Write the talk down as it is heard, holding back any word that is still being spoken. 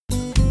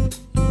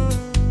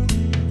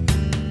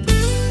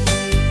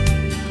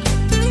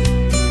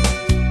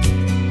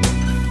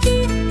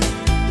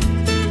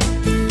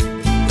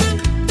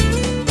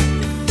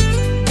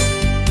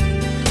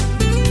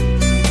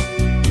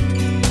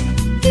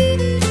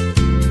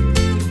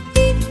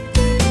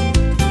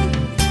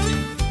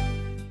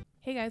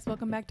guys,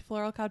 welcome back to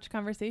Floral Couch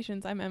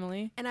Conversations. I'm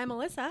Emily. And I'm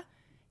Alyssa.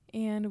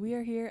 And we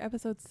are here,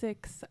 episode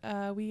 6.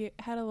 We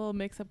had a little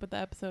mix up with the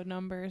episode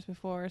numbers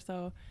before,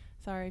 so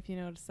sorry if you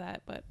noticed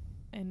that,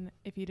 and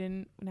if you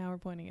didn't, now we're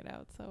pointing it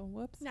out, so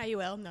whoops. Now you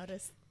will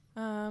notice.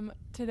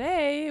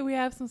 Today we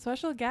have some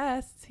special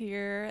guests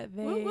here.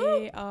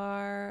 They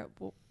are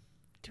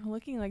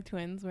looking like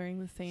twins, wearing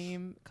the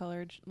same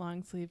colored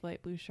long sleeve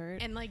light blue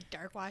shirt. And like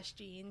dark wash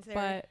jeans.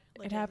 But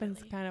it happens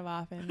kind of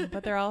often.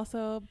 But they're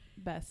also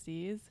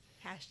besties.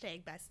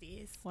 Hashtag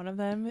besties. One of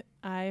them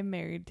I'm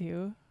married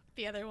to.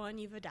 The other one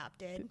you've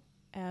adopted.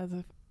 As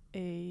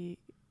a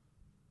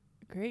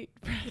great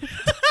friend.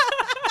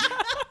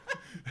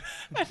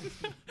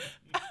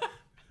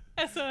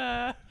 As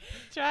a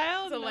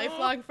child. As a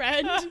lifelong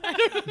friend.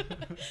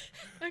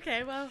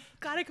 Okay, well,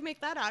 gotta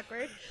make that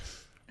awkward.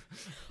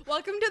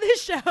 Welcome to the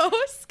show,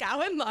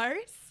 Scow and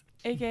Lars.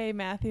 AKA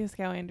Matthew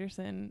Scow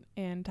Anderson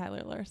and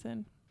Tyler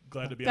Larson.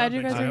 Glad to be Glad on.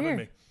 you Thanks guys for are having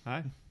here. me.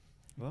 Hi.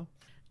 Well,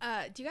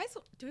 Do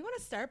we want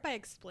to start by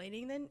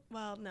explaining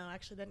no,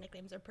 actually the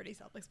nicknames are pretty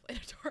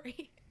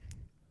self-explanatory.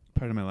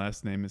 part of my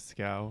last name is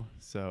Scow,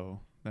 so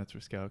that's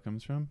where Scow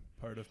comes from.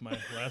 Part of my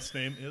last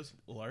name is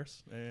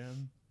Lars,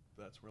 and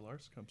that's where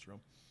Lars comes from.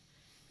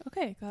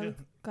 Okay,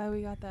 glad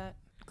we got that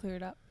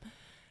cleared up.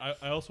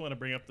 I also want to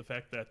bring up the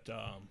fact that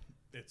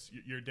it's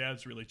your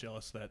dad's really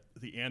jealous that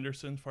the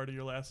Anderson part of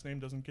your last name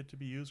doesn't get to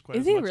be used quite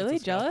Is as he much really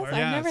as the Scow jealous? part.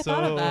 I've never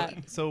thought of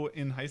that. So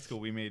in high school,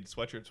 we made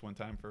sweatshirts one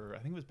time for, I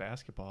think it was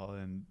basketball,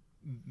 and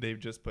they've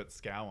just put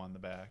Scow on the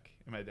back.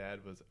 And my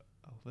dad was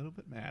a little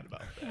bit mad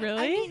about that.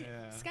 Really? I mean,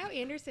 Yeah. Scow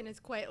Anderson is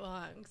quite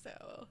long,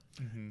 so.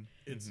 Mm-hmm.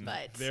 It's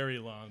But- very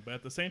long, but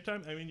at the same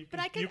time, I mean, you But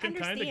I can can kind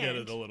of get understand.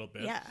 it a little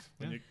bit. Yeah.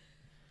 When Yeah. you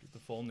get the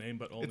full name,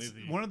 but only It's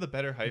the one of the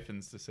better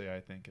hyphens to say, I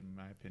think, in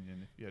my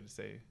opinion, if you had to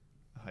say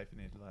a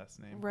hyphenated last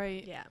name.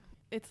 Right. Yeah.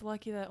 It's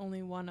lucky that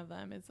only one of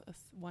them is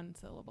one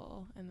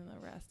syllable and then the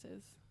rest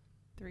is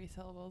 3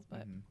 syllables.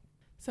 But Mhm.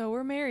 So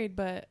we're married,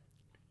 but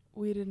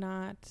we did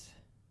not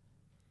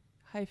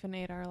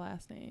hyphenate our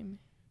last name.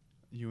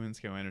 You and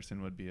Scow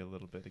Anderson would be a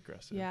little bit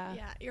aggressive. Yeah.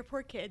 Yeah, your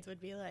poor kids would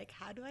be like,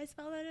 how do I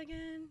spell that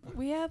again?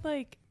 We had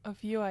like a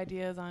few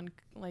ideas on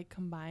like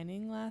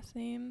combining last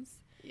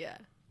names, Yeah.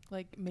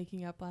 like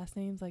making up last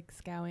names like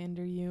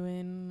Scowander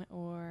Ewan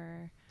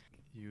or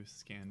You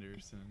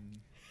Scanderson.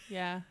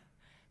 yeah.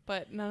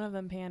 But none of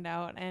them panned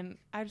out, and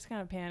I just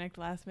kind of panicked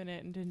last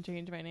minute and didn't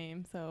change my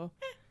name. So,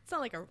 It's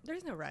not like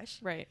there's no rush.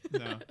 right.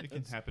 No, it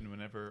can happen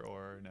whenever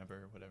or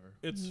never, whatever.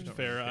 It's Mm. Don't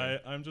fair. really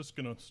care. I'm just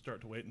going to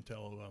start to wait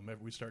until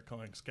we start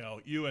calling Scow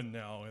Ewan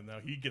now, and now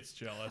he gets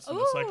jealous, and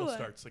the cycle Ooh.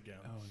 starts again.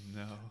 Oh,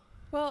 no.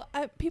 Well,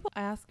 people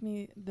ask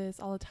me this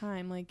all the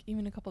time. Like,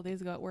 even a couple of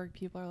days ago at work,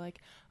 people are like,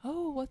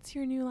 oh, what's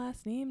your new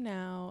last name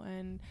now?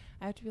 And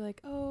I have to be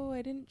like, oh,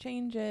 I didn't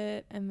change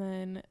it. And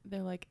then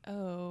they're like,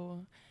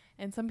 oh.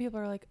 And some people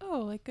are like,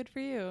 oh, like, good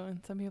for you.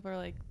 And some people are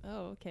like,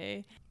 oh,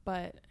 okay.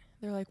 But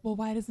they're like, well,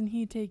 why doesn't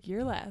he take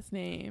your last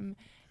name?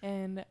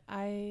 And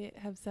I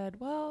have said,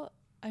 well,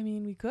 I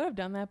mean, we could have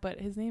done that, but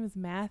his name is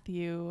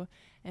Matthew,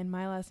 and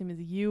my last name is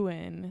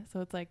Ewan. So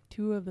it's like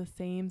 2 of the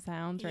same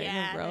sounds right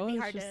Yeah, in a row. that'd be It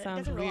hard just to- sounds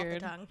doesn't roll off the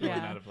weird. tongue. I would Yeah.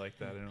 not have liked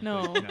that. I don't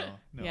No. think.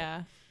 No.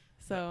 Yeah.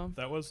 So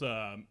That was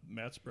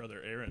Matt's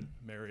brother Aaron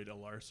married a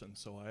Larson,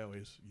 so I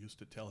always used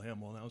to tell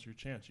him, well, now's your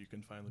chance. You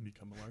can finally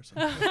become a Larson.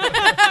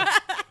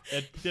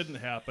 It didn't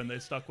happen. They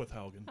stuck with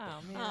Haugen. oh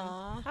man,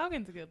 Aw.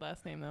 Haugen's a good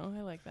last name though.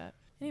 I like that.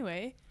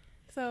 Anyway,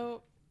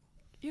 so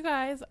you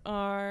guys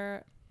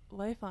are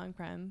lifelong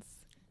friends,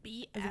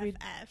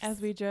 BFFs.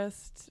 as we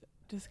just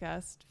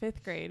discussed.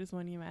 5th grade is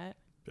when you met.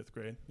 5th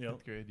grade. Yep.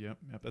 5th grade, yep.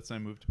 That's when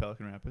I moved to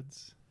Pelican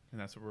Rapids,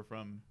 and that's where we're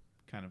from.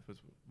 Kind of was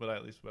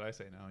at least what I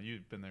say now.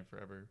 You've been there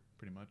forever,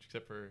 pretty much,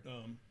 except for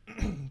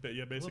But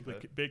yeah, basically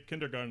bit.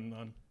 kindergarten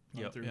on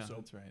through. Yeah, So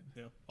that's right.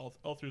 yeah,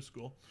 all through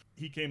school.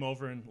 He came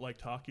over and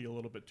liked hockey a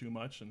little bit too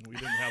much, and we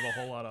didn't have a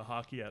whole lot of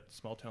hockey at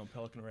small town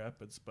Pelican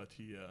Rapids. But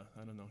he,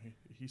 I don't know,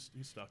 he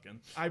stuck in.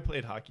 I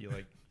played hockey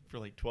for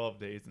 12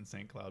 days in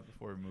St. Cloud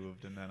before we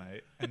moved, and then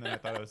I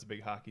thought I was a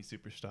big hockey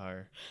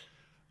superstar.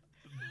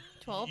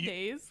 12 You-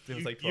 days. It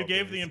was You, like you 12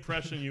 gave days. the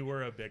impression you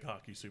were a big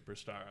hockey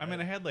superstar. I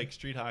mean, I had like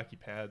street hockey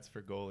pads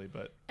for goalie,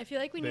 but I feel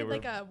like we They need were-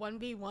 like a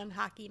 1v1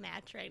 hockey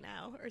match right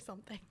now or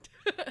something.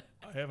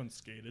 I haven't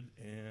skated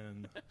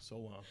in so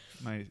long.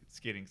 my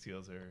skating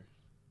skills are.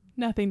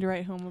 Nothing to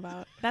write home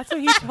about. That's what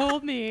he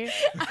told me.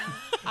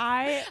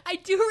 I I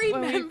do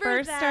remember when we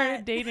first that.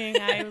 started dating,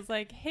 I was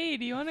like, hey,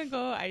 do you want to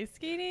go ice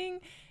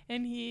skating?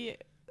 And he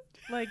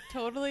like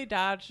totally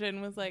dodged it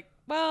and was like,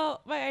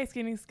 well, my ice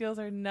skating skills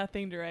are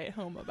nothing to write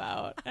home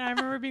about. And I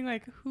remember being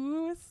like,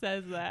 who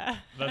says that?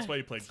 That's why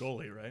you played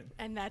goalie, right?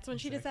 And that's when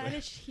she Exactly.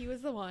 decided he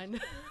was the one.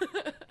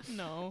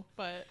 No,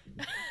 but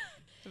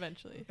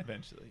eventually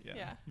Eventually, yeah.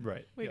 Yeah.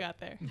 Right. we Yep. got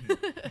there.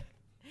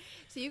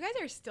 So you guys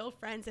are still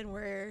friends, and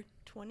we're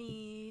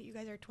 20. You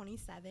guys are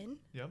 27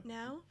 Yep.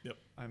 now.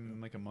 I'm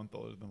like a month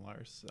older than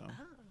Lars, so.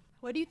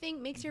 What do you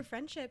think makes your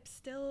friendship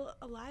still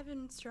alive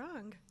and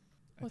strong?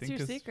 I What's think your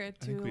 'cause secret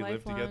I think to we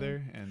live lifelong-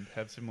 together and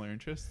have similar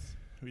interests.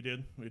 we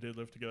did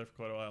live together for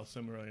quite a while.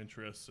 Similar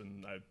interests,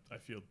 and I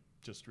feel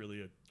just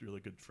really a really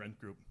good friend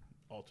group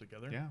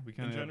altogether. Yeah, we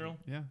kind in of general.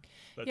 Yeah,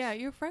 Yeah,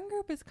 your friend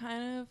group is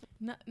kind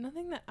of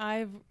nothing that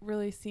I've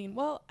really seen.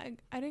 Well,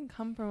 I didn't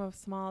come from a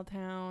small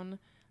town.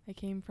 I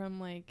came from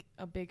like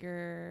a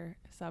bigger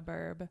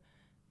suburb.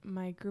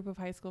 My group of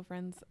high school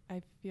friends,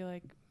 I feel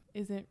like,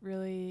 isn't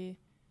really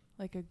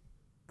like a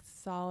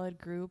solid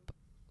group.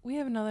 We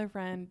have another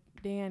friend,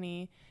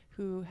 Danny,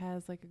 who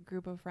has like a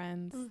group of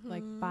friends,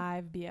 like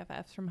 5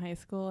 BFFs from high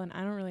school, and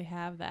I don't really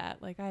have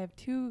that. Like I have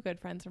 2 good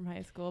friends from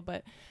high school,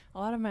 but a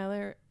lot of my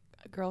other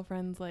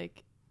girlfriends,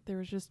 like there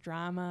was just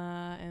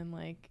drama and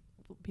like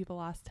people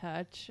lost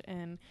touch,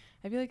 and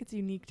I feel like it's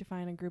unique to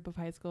find a group of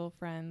high school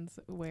friends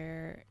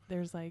where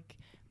there's like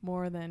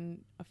more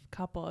than a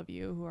couple of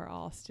you who are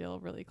all still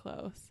really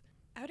close.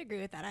 I would agree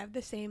with that. I have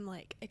the same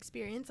like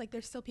experience. Like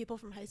there's still people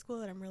from high school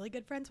that I'm really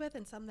good friends with,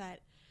 and some that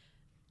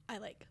I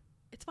like.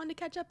 It's fun to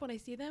catch up when I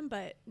see them,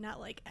 but not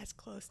like as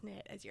close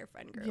knit as your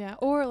friend group. Yeah,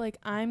 or like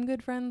I'm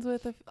good friends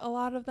with a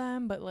lot of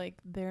them, but like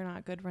they're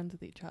not good friends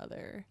with each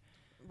other.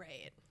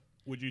 Right.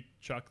 Would you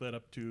chalk that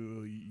up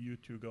to you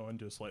two going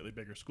to slightly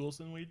bigger schools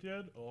than we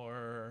did?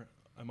 Or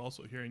I'm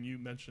also hearing you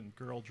mention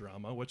girl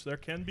drama, which there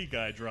can be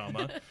guy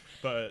drama,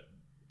 but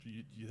do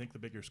you think the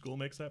bigger school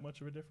makes that much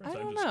of a difference? I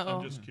don't I'm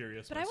know. just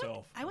curious But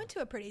myself. I went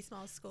to a pretty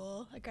small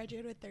school. I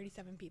graduated with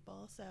 37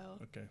 people, so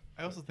Okay.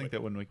 I also think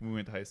that when we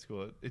went to high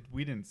school,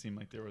 we didn't seem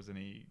like there was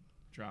any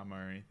drama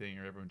or anything,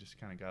 or everyone just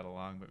kind of got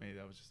along. But maybe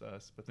that was just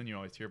us. But then you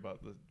always hear about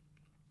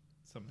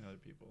some of the other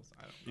people's.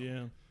 I don't know.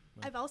 Yeah.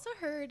 I've also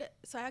heard,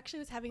 so I actually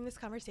was having this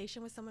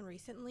conversation with someone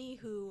recently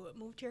who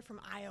moved here from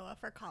Iowa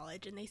for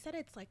college, and they said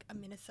it's like a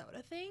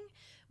Minnesota thing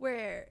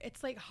where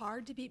it's like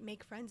hard to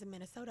make friends in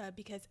Minnesota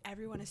because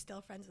everyone is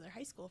still friends with their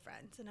high school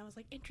friends. And I was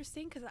like,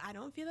 interesting, because I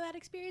don't feel that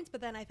experience.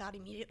 But then I thought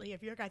immediately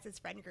of your guys'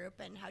 friend group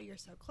and how you're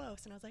so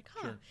close. And I was like,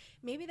 Sure.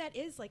 maybe that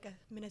is like a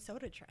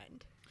Minnesota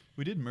trend.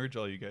 We did merge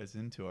all you guys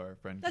into our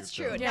friend group. That's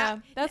true. though. Yeah,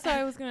 that's what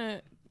I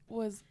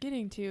was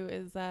getting to,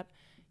 is that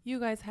you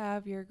guys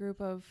have your group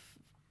of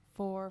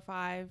 4 or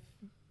 5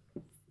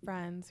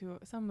 friends who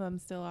some of them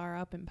still are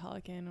up in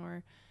Pelican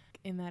or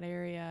in that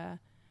area,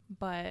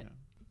 but Yeah.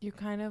 you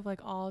kind of like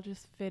all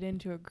just fit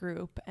into a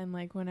group, and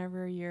like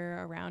whenever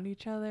you're around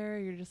each other,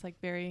 you're just like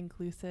very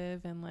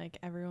inclusive, and like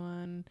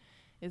everyone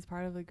is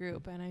part of the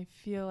group. And I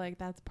feel like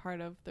that's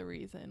part of the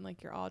reason,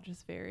 like you're all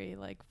just very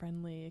like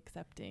friendly,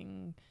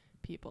 accepting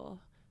people.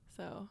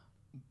 So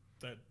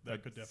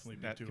That could definitely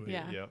be That too. could be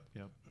Yeah. it.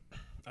 Yep.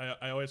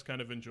 I always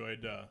kind of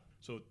enjoyed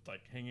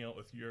like hanging out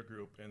with your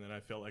group, and then I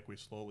felt like we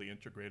slowly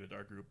integrated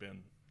our group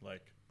in.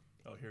 Like,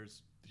 oh,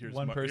 here's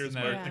One person here's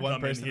at Mark Yeah. to one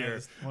come in person here.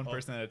 at one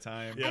person at a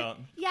time. Yeah,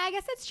 Yeah, I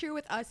guess that's true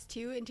with us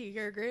too into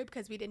your group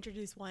because we'd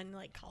introduce one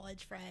like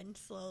college friend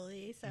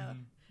slowly. So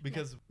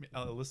Because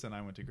Alyssa and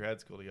I went to grad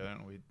school together. I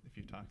don't know if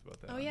you talked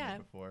about that Oh, on here yeah.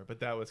 before, but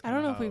that was I kind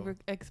don't know of if we've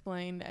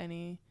explained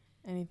anything.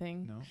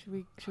 No?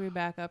 Should we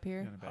back up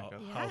here? how,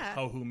 Yeah.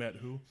 how who met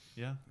who?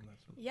 Yeah. And that's-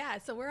 yeah,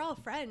 so we're all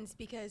friends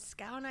because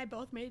Scout and I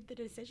both made the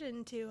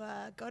decision to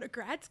go to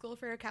grad school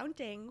for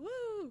accounting.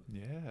 Woo!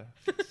 Yeah.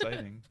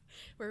 Exciting.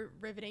 We're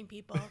riveting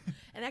people.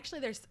 And actually,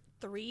 there's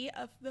 3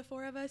 of the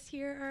 4 of us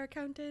here are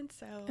accountants.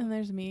 So And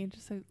there's me,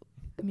 just a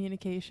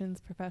communications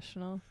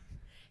professional.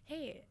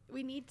 hey,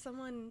 we need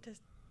someone to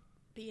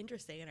be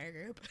interesting in our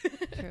group.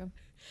 True.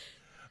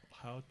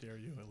 How dare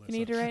you, Alyssa? You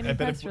need to write I new bet,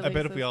 press if, I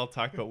bet if we releases. all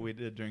talked about what we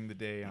did during the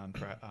day on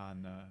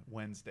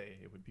Wednesday,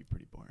 it would be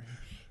pretty boring.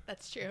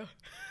 That's true.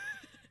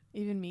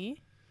 Even me?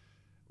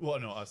 Well,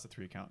 no, us, the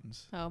 3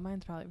 accountants. Oh,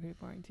 mine's probably pretty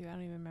boring too. I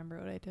don't even remember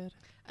what I did.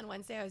 On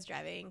Wednesday, I was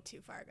driving to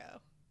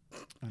Fargo.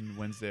 On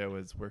Wednesday, I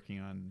was working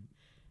on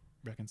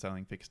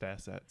reconciling fixed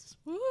assets.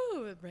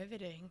 Woo!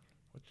 Riveting.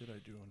 What did I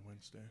do on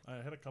Wednesday? I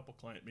had a couple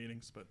client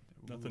meetings, but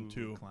nothing Ooh,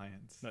 too.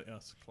 clients. Not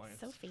us, clients.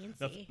 So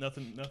fancy.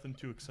 Nothing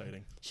too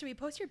exciting. Should we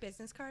post your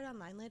business card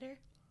online later?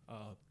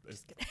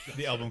 It's-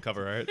 The album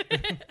cover art.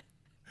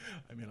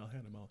 I mean, I'll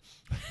hand them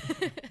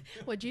out.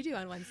 What'd you do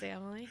on Wednesday,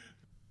 Emily?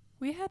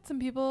 We had some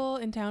people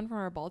in town from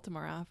our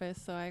Baltimore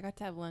office, so I got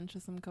to have lunch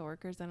with some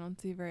coworkers I don't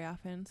see very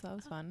often, so that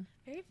was fun.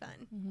 Very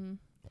fun. Mm-hmm.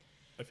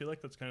 I feel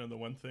like that's kind of the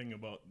one thing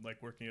about like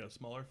working at a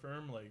smaller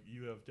firm. Like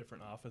you have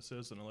different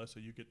offices, and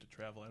Alyssa, you get to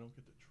travel. I don't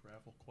get to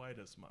travel quite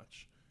as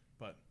much,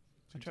 but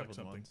I seems like traveled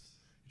something. once.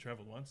 You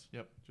traveled once?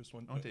 Yep. Just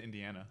one. I went to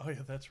Indiana. Oh yeah,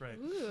 that's right.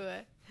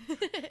 Ooh.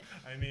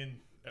 I mean,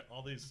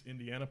 all these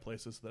Indiana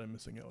places that I'm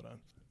missing out on.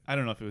 I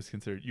don't know if it was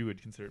considered, you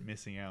would consider it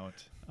missing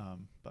out,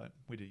 but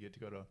we did get to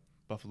go to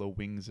Buffalo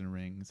Wings and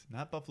Rings.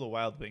 Not Buffalo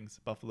Wild Wings,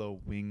 Buffalo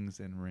Wings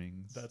and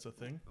Rings. That's a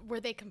thing. Were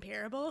they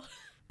comparable?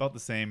 About the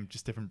same,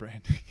 just different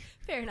branding.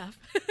 Fair enough.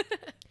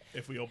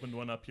 If we opened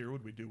one up here,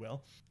 would we do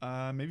well?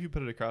 Maybe you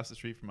put it across the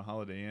street from a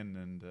Holiday Inn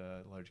and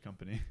a large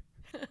company.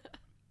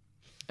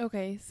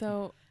 Okay,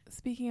 so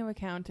speaking of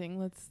accounting,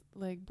 let's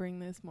like bring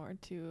this more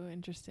to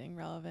interesting,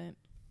 relevant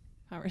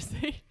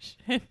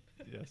conversation.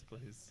 Yes,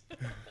 please.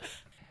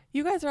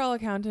 You guys are all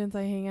accountants.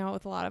 I hang out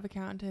with a lot of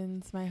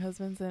accountants. My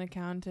husband's an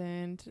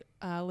accountant.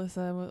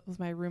 Alyssa was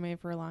my roommate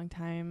for a long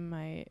time.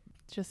 I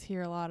just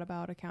hear a lot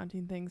about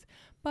accounting things.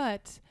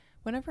 But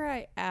whenever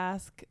I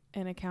ask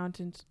an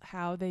accountant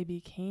how they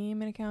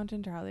became an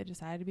accountant or how they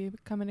decided to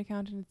become an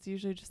accountant, it's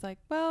usually just like,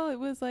 well, it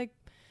was like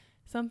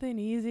something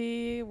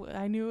easy.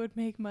 I knew it would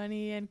make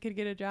money and could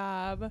get a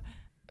job.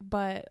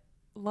 But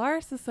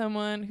Lars is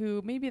someone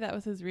who maybe that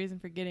was his reason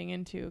for getting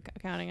into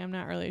accounting. I'm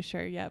not really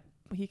sure yet.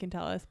 He can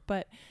tell us.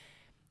 But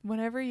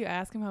whenever you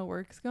ask him how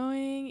work's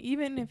going,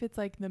 even if it's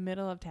like the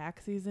middle of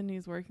tax season,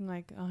 he's working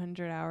like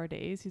 100-hour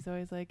days. He's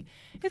always like,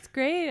 it's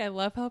great. I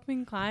love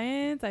helping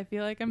clients. I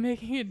feel like I'm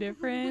making a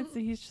difference.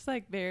 He's just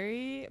like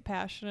very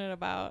passionate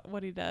about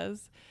what he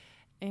does.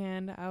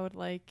 And I would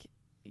like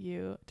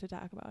you to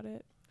talk about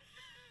it.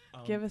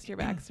 Give us your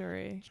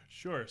backstory.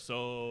 Sure.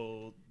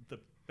 So the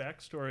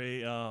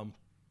backstory,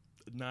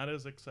 not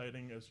as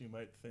exciting as you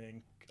might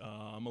think.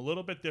 A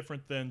little bit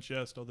different than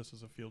just, oh, this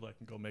is a field I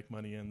can go make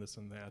money in, this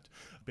and that.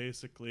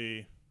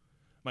 Basically,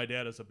 my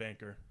dad is a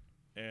banker,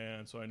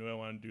 and so I knew I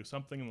wanted to do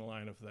something in the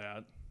line of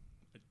that.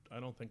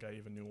 I don't think I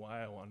even knew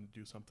why I wanted to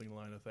do something in the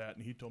line of that,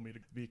 and he told me to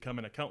become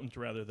an accountant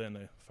rather than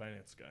a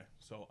finance guy.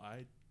 So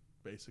I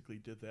basically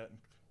did that and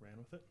ran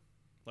with it.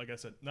 Like I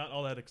said, not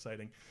all that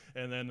exciting.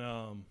 And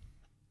then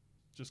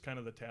just kind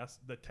of the tax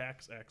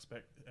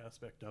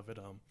aspect of it.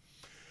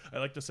 I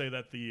like to say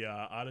that the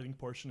auditing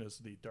portion is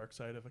the dark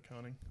side of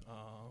accounting.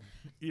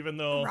 Even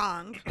though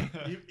Wrong.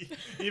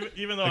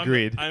 even though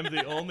Agreed. I'm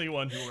the only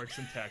one who works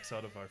in tax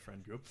out of our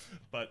friend group,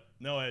 but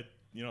no,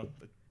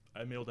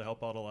 I'm able to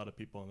help out a lot of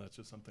people, and that's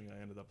just something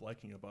I ended up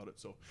liking about it.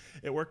 So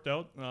it worked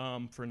out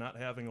for not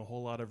having a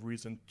whole lot of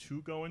reason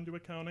to go into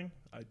accounting.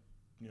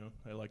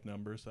 I like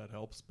numbers, that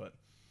helps, but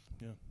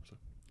yeah. So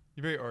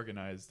You're very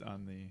organized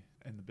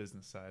in the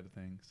business side of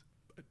things.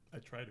 I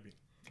try to be.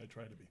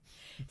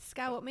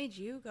 Scott, what made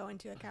you go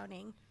into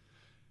accounting?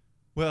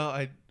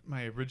 Well,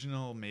 my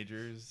original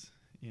majors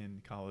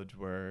in college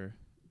were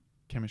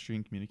chemistry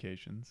and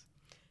communications.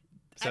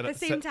 At the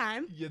same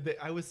time?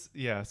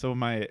 Yeah, so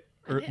my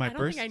I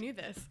don't think I knew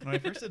this. my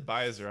first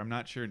advisor, I'm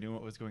not sure knew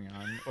what was going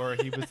on, or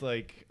he was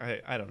like,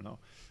 I don't know,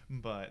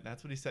 but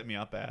that's what he set me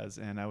up as,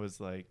 and I was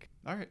like,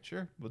 all right,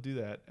 sure, we'll do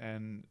that.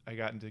 And I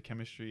got into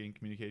chemistry and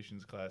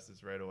communications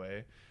classes right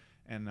away,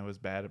 and I was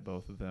bad at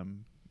both of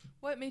them.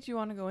 What made you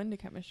want to go into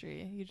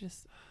chemistry? You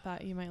just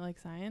thought you might like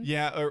science?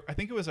 Yeah, or I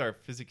think it was our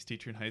physics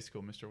teacher in high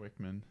school, Mr.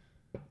 Wickman.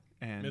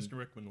 And Mr.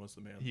 Rickman was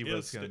the man. He is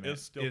was still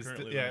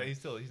currently the yeah, man.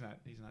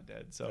 he's not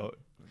dead. So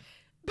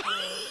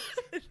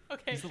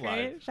Okay, He's great.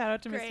 alive. Shout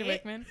out to Great. Mr.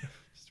 Wickman.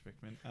 Mr.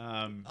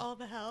 Wickman. All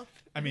the health.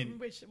 I mean,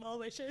 well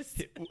wishes.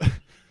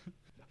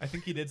 I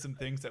think he did some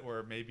things that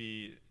were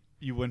maybe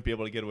you wouldn't be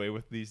able to get away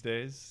with these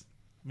days.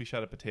 We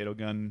shot a potato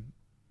gun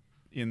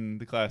in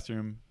the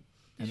classroom.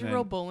 Did you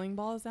roll bowling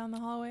balls down the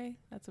hallway?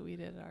 That's what we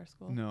did at our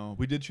school. No,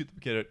 we did shoot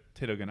the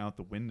potato gun out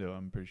the window,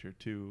 I'm pretty sure,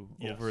 too,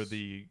 Yes. over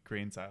the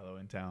grain silo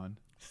in town.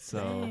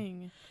 So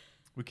Dang.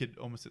 we could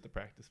almost hit the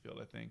practice field,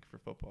 I think, for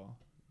football.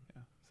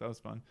 Yeah, so that was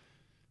fun.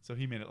 So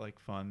he made it like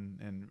fun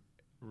and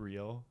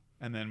real.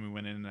 And then we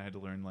went in and I had to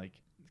learn like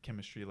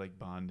chemistry, like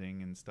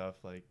bonding and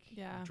stuff, like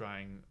Yeah.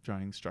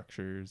 drawing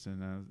structures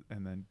and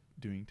then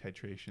doing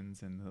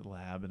titrations in the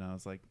lab. And I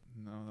was like,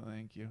 no,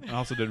 thank you. I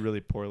also did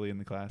really poorly in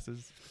the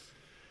classes.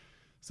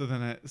 So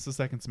then,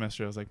 second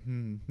semester, I was like,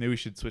 maybe we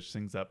should switch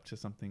things up to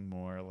something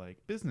more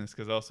like business,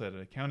 because I also had an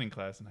accounting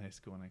class in high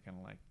school, and I kind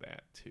of liked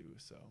that too.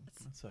 So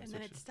And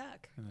then it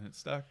stuck. And then it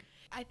stuck.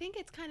 I think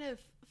it's kind of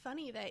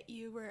funny that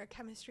you were a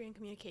chemistry and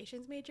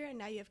communications major, and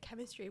now you have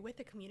chemistry with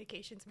a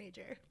communications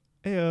major.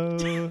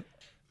 Ayo.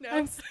 No.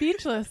 I'm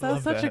speechless. That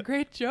was Love such a that.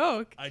 great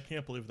joke. I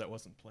can't believe that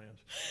wasn't planned.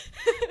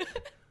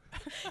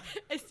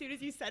 As soon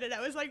as you said it,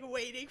 I was like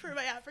waiting for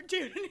my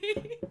opportunity.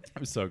 It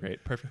was so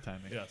great. Perfect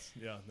timing. Yes,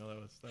 yeah, no, that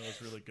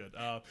was really good.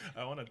 I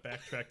want to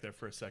backtrack there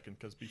for a second,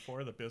 because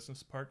before the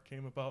business part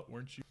came about,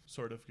 weren't you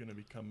sort of going to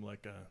become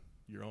like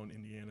your own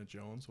Indiana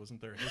Jones? Wasn't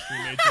there a history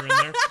major in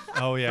there?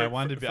 Oh yeah, I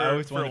wanted to be. I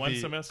always wanted to one be.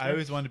 semester? I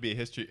always wanted to be a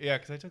history. Yeah,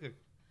 because I took a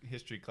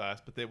history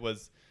class, but it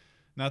was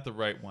not the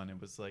right one. It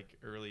was like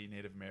early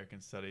Native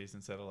American studies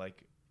instead of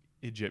like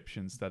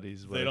Egyptian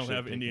studies. They don't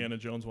have Indiana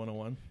Jones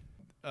 101.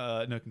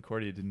 No,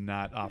 Concordia did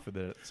not offer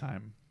that at the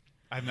time.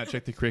 I have not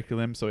checked the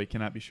curriculum, so I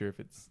cannot be sure if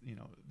it's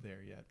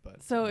there yet.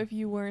 But So if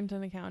you weren't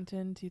an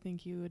accountant, do you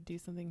think you would do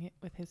something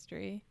with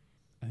history?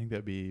 I think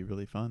that'd be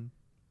really fun.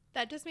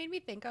 That just made me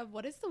think of,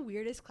 what is the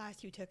weirdest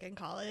class you took in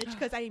college?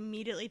 Because I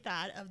immediately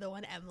thought of the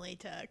one Emily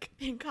took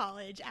in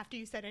college after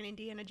you said an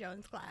Indiana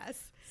Jones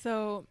class.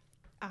 So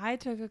I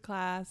took a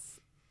class,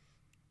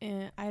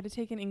 I had to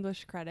take an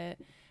English credit,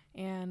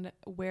 and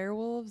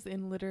werewolves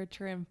in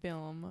literature and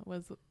film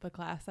was the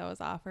class that was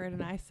offered,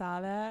 and I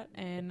saw that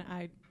and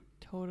I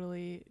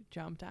totally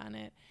jumped on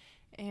it.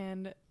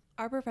 And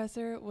our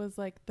professor was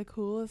like the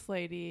coolest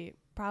lady,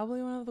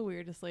 probably one of the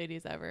weirdest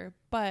ladies ever,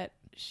 but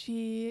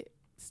she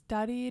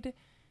studied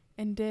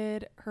and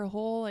did her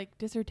whole like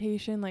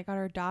dissertation, like got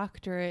her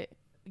doctorate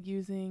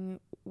using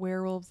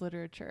werewolves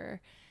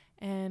literature.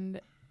 And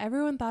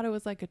everyone thought it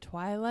was like a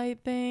Twilight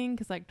thing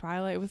because like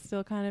Twilight was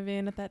still kind of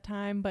in at that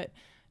time. But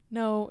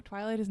no,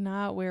 Twilight is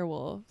not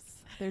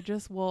werewolves. They're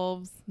just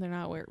wolves. They're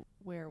not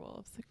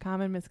werewolves. A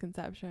common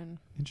misconception.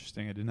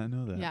 Interesting. I did not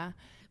know that. Yeah.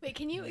 Wait,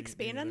 can you Me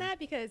expand on neither. that?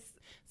 Because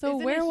So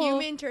isn't werewolf. a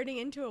human turning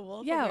into a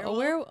wolf? Yeah, a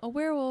werewolf? a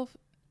werewolf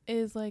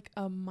is like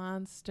a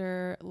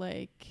monster,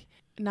 like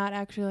not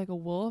actually like a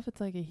wolf. It's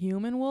like a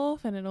human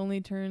wolf, and it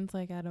only turns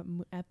like at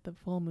the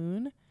full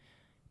moon.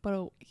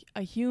 But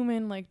a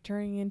human like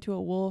turning into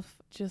a wolf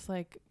just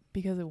like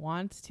because it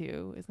wants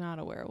to is not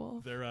a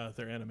werewolf. They're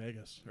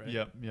animagus, right?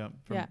 Yep.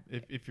 From, Yeah.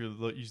 If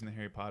you're using the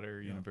Harry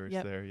Potter universe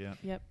Yep. there, yeah.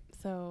 Yep.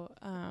 So,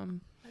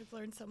 I've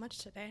learned so much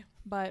today.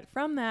 but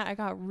from that, I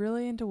got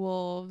really into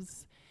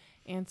wolves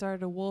and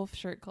started a wolf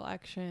shirt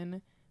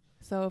collection.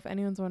 So if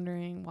anyone's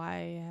wondering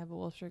why I have a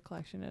wolf shirt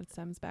collection, it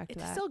stems back to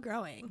It's that. still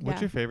growing. What's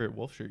Yeah. your favorite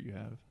wolf shirt you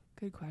have?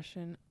 Good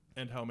question.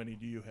 And how many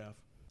do you have?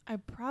 I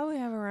probably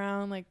have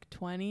around like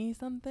 20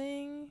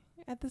 something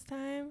at this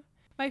time.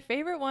 My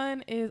favorite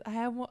one is I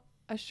have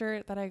a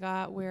shirt that I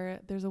got where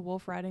there's a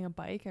wolf riding a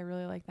bike. I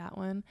really like that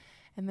one.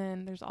 And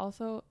then there's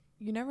also,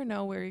 you never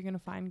know where you're going to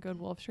find good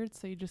wolf shirts.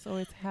 So you just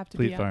always have to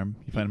Fleet be Farm.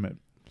 You find them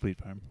at Fleet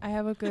Farm. I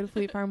have a good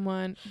Fleet Farm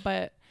one,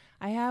 but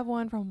I have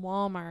one from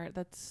Walmart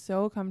that's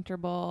so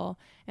comfortable.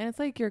 And it's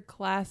like your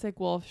classic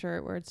wolf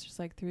shirt where it's just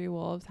like 3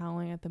 wolves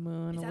howling at the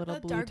moon, Is a that little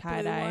the blue dark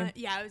tie-dye. one?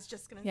 Yeah, I was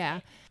just gonna Yeah.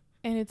 say.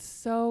 And it's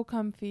so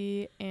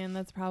comfy, and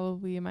that's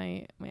probably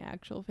my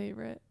actual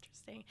favorite.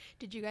 Interesting.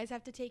 Did you guys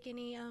have to take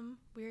any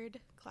weird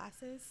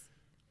classes?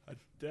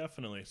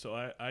 Definitely. So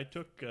I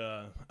took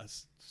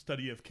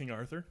study of King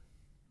Arthur,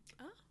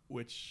 Oh.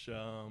 which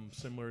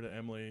similar to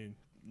Emily,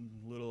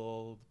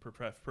 little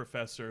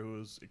professor who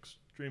was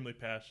extremely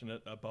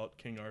passionate about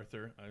King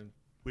Arthur.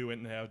 We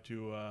went and had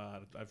to.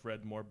 I've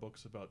read more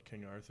books about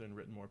King Arthur and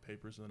written more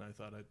papers than I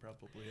thought I'd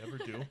probably ever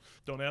do.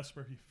 Don't ask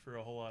me for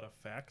a whole lot of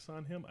facts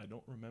on him. I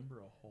don't remember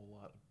a whole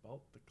lot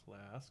about the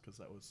class because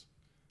that was,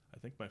 I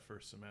think, my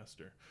first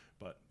semester.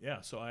 But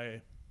yeah, so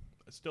I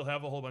still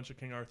have a whole bunch of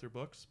King Arthur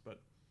books,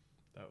 but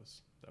that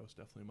was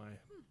definitely my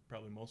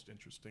probably most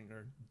interesting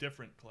or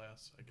different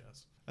class, I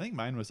guess. I think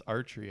mine was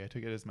archery. I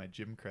took it as my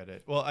gym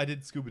credit. Well, I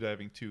did scuba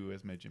diving too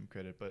as my gym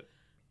credit, but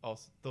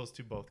also those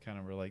two both kind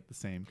of were like the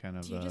same kind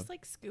of. Do you just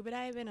like scuba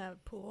dive in a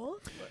pool?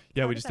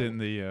 yeah, how we does just that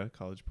did it in the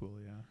college pool.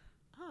 Yeah,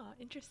 Oh,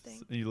 interesting.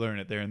 so you learn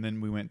it there, and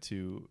then we went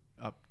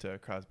up to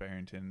Crosby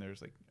Barrington.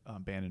 There's like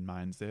abandoned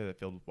mines there that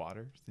filled with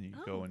water. So then you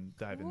Oh, go and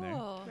dive in there.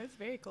 Cool. That's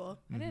very cool.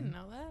 I didn't Mhm.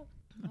 know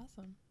that.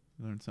 Awesome.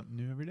 Learn something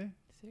new every day.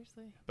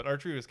 Seriously. But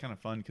archery was kind of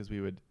fun because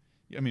we're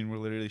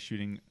literally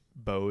shooting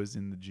bows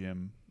in the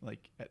gym,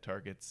 like at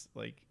targets.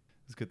 Like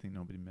it's a good thing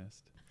nobody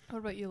missed. What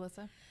about you,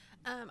 Alyssa?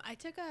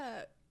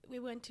 We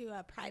went to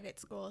a private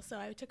school, so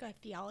I took a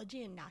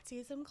theology and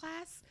Nazism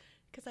class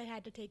because I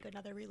had to take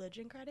another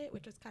religion credit,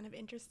 which was kind of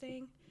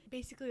interesting.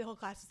 Basically, the whole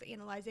class was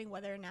analyzing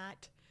whether or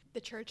not the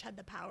church had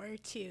the power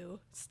to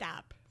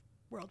stop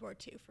World War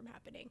II from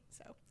happening.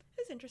 So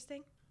it was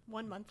interesting.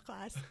 1 month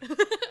class.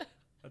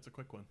 That's a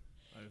quick one.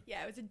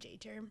 Yeah, it was a J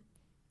term.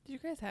 Did you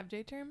guys have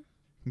J term?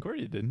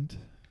 Concordia didn't.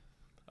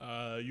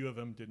 U of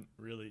M didn't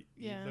really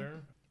Yeah.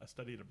 either. I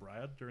studied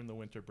abroad during the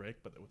winter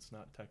break, but it's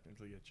not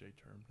technically a J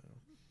term. No.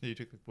 Yeah, you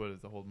took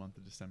the whole month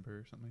of December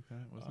or something like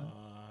that, wasn't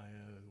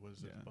it?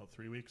 Was it Yeah. about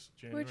 3 weeks?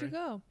 January. Where'd you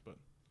go?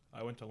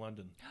 I went to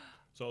London.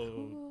 So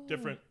Cool.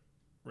 different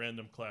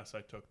random class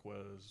I took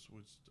was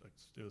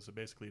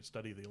basically a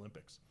study of the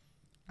Olympics.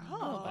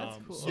 Oh, that's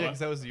Um, cool. so Yeah, I-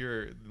 because the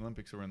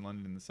Olympics were in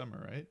London in the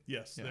summer, right?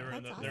 Yes, Yeah. they were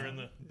in That's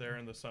they're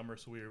in the summer,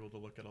 so we were able to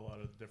look at a lot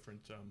of the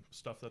different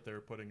stuff that they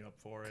were putting up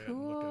for it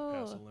and look at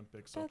past Cool.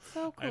 Olympics. So That's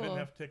so cool. I didn't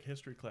have to take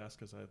history class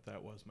because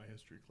that was my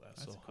history class.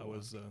 That's so I cool.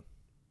 was,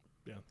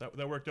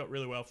 that worked out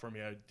really well for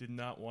me. I did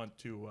not want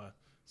to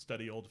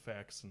study old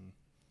facts and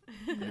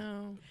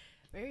No.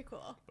 Very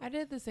cool. I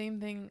did the same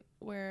thing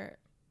where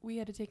we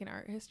had to take an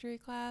art history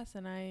class,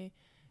 and I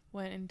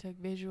went and took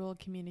visual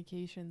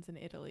communications in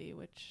Italy,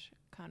 which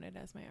counted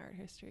as my art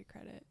history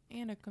credit,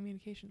 and a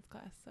communications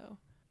class, so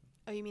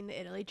Oh, you mean the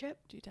Italy trip?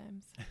 2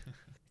 times.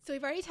 So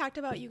we've already talked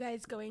about you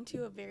guys going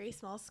to a very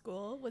small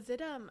school. Was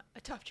it a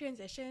tough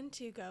transition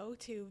to go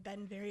to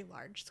then very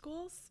large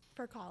schools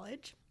for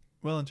college?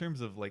 Well, in terms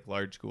of like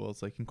large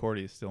schools, like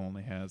Concordia still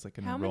only has like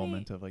an How many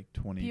enrollment of like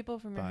 20. People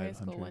from your high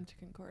school 500. went to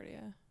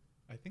Concordia.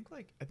 I think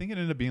it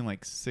ended up being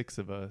like 6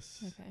 of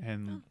us. Okay.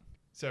 And Oh.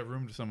 so I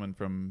roomed with someone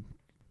from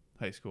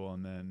high school,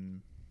 and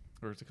then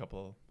there was a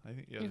couple. I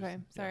think. Yeah, Okay,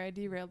 there's- sorry, I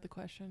derailed the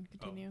question.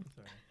 Continue.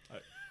 Oh,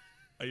 sorry.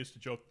 I used to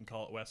joke and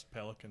call it West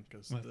Pelican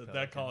because West that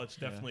Pelican, college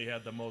yeah. definitely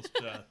had the most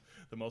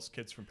the most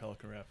kids from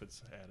Pelican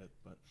Rapids at it.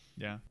 But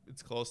Yeah,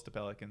 it's close to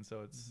Pelican,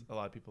 so it's a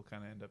lot of people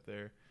kind of end up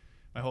there.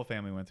 My whole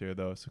family went there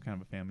though, so kind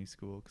of a family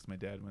school because my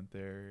dad went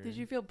there. Did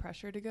you feel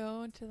pressure to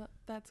go to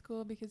that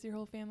school because your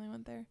whole family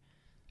went there?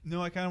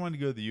 No, I kind of wanted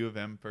to go to the U of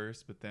M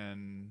first, but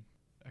then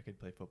I could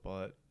play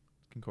football at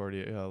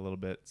Concordia a little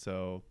bit,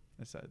 so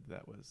I decided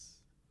that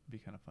was be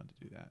kind of fun to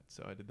do that.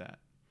 So I did that.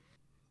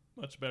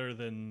 much better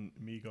than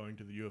me going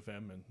to the U of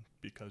M, and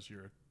because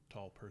you're a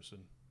tall person,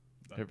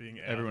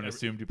 Everyone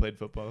assumed you played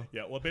football.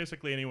 Yeah, well,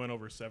 basically anyone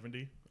over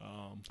 70,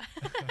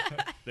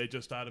 they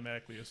just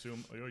automatically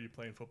assume, oh, are you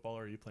playing football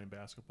or are you playing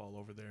basketball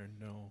over there?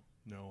 No,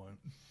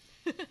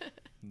 I'm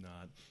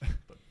not.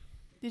 But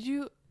Did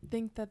you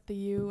think that the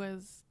U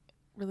was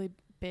really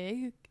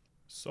big?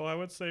 so I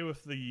would say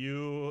with the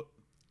U,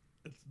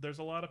 there's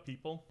a lot of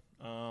people.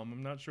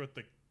 I'm not sure what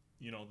the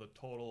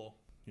total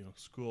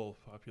school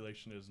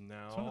population is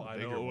now. It's one of the I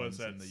bigger know it was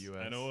ones in the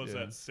US, I know it was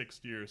yeah. at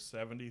 60 or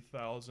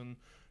 70,000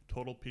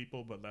 total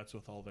people, but that's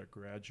with all their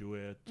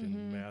graduate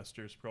and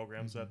master's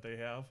programs that they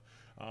have.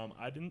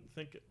 I didn't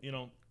think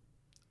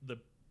the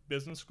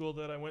business school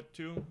that I went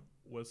to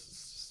was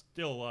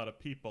still a lot of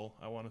people.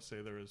 I want to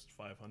say there was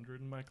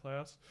 500 in my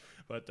class,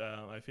 but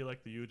I feel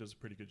like the U does a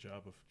pretty good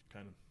job of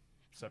kind of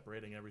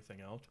separating everything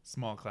out.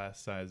 Small class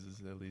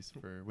sizes, at least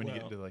for when you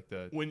get into like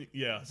the when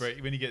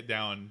you get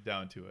down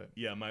to it.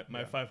 Yeah,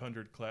 my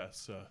 500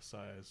 class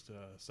sized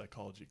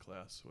psychology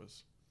class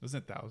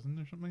Wasn't it 1,000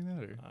 or something like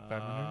that, or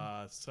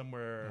 500?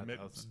 Somewhere Not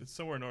 1,000. it's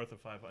somewhere north of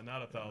 500,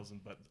 not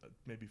 1,000, but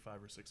maybe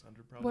 500 or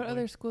 600 probably. What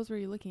other schools were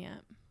you looking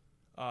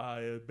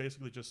at?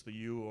 Basically just the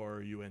U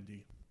or UND.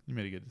 You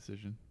made a good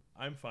decision.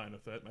 I'm fine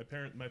with it.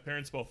 My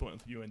parents both went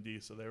with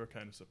UND, so they were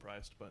kind of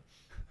surprised, but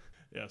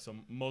yeah, so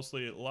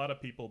mostly a lot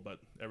of people, but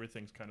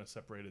everything's kind of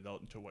separated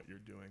out into what you're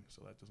doing,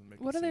 so that doesn't make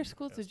What it other seem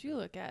schools as did you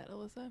look at,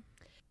 Alyssa?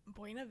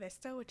 Buena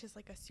Vista, which is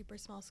like a super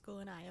small school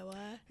in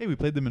Iowa. Hey, we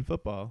played them in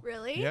football.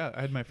 Really? Yeah,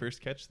 I had my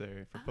first catch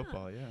there for Ah.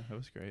 football. Yeah, that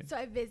was great. So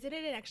I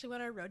visited and actually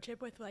went on a road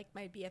trip with like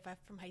my BFF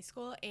from high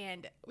school,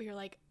 and we were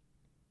like,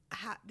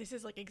 this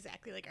is like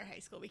exactly like our high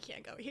school. We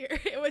can't go here.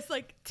 It was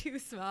like too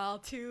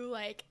small,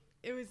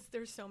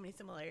 there's so many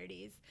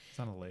similarities. It's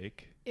on a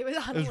lake. It was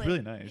on It was a lake.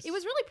 really nice. It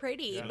was really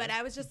pretty, Yeah. but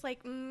I was just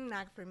like,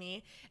 not for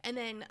me. And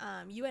then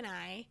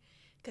UNI,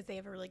 because they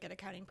have a really good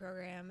accounting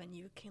program, and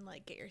you can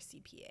like get your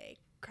CPA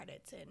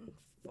credits and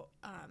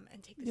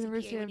take the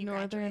University CPA when of you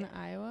Northern graduate.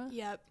 Iowa?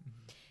 Yep.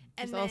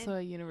 There's And also then,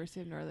 a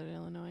University of Northern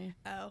Illinois.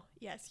 oh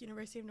yes,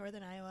 University of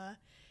Northern Iowa,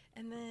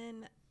 and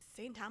then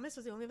St. Thomas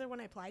was the only other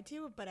one I applied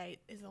to, but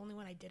is the only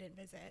one I didn't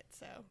visit.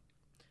 So,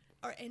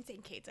 and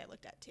St. Kate's I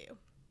looked at too.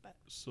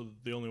 So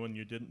the only one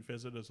you didn't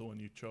visit is the one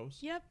you chose?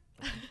 Yep.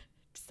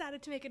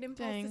 Decided to make an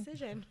impulse Dang.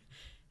 decision.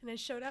 And then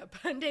showed up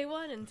on day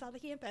one and saw the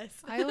campus.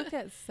 I looked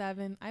at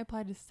 7. I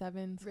applied to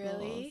 7 schools.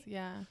 Really?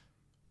 Yeah.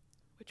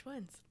 Which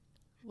ones?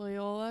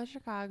 Loyola,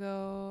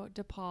 Chicago,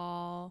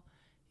 DePaul,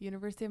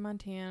 University of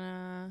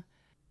Montana,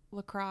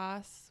 La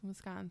Crosse,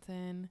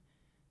 Wisconsin,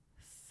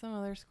 some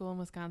other school in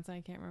Wisconsin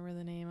I can't remember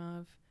the name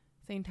of,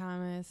 St.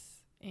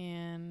 Thomas,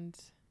 and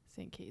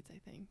St. Kate's, I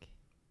think.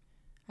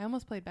 I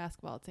almost played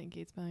basketball at St.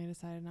 Kate's, but I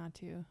decided not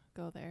to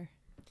go there.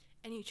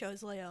 And you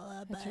chose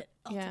Loyola, but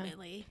yeah.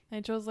 ultimately,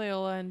 I chose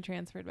Loyola and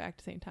transferred back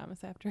to St.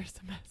 Thomas after a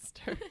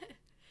semester.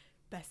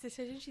 best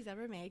decision she's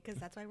ever made, because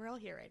that's why we're all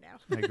here right now.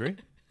 I agree.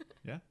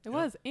 Yeah. It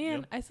was,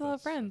 and Yep, I still have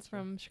that's friends fair.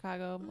 from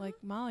Chicago. Like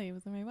Molly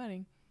was in my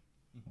wedding.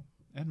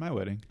 And my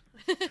wedding.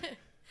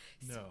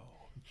 No.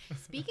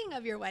 Speaking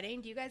of your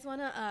wedding, do you guys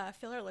want to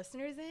fill our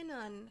listeners in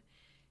on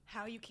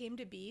how you came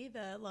to be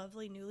the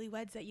lovely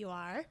newlyweds that you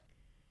are?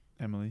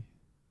 Emily.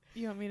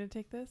 You want me to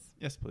take this?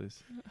 Yes,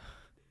 please.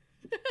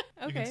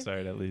 You Okay. can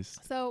start at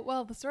least. So,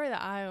 well, the story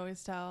that I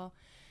always tell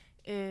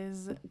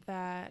is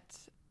that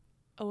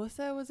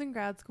Alyssa was in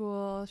grad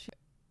school,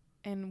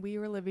 and we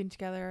were living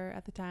together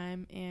at the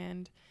time,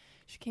 and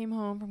she came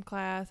home from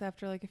class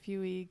after like a few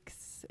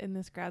weeks in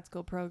this grad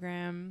school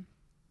program,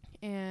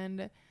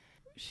 and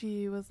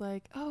she was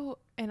like, oh,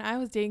 and I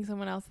was dating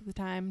someone else at the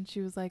time, and she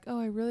was like, oh,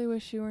 I really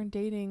wish you weren't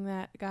dating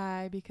that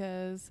guy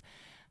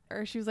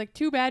or she was like,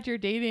 too bad you're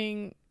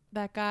dating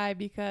that guy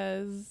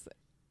because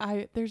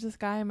there's this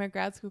guy in my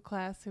grad school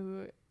class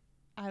who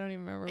I don't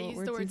even remember I what used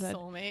words the he word said.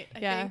 soulmate, I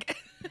Yeah. think.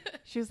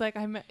 She was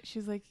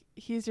like,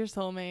 he's your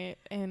soulmate.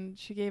 And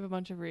she gave a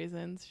bunch of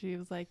reasons. She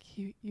was like,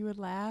 you would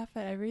laugh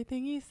at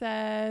everything he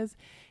says.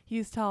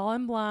 He's tall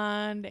and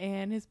blonde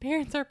and his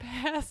parents are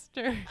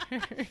pastors.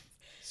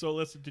 So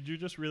listen, did you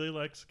just really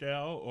like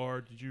Scal,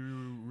 or did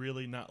you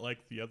really not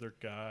like the other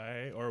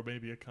guy, or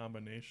maybe a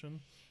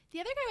combination? The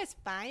other guy was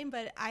fine,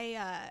 but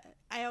I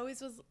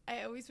always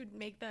would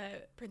make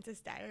the Princess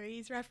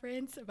Diaries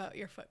reference about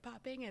your foot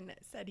popping, and it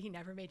said he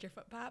never made your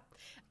foot pop.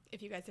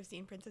 If you guys have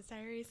seen Princess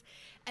Diaries,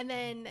 and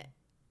then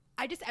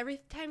every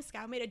time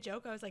Scout made a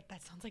joke, I was like,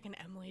 that sounds like an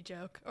Emily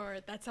joke, or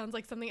that sounds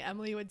like something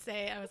Emily would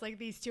say. I was like,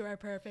 these two are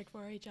perfect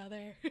for each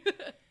other.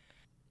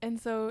 And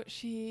so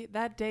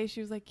that day she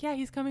was like, yeah,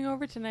 he's coming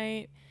over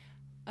tonight.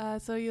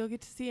 So you'll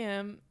get to see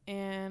him.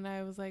 And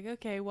I was like,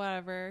 okay,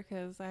 whatever.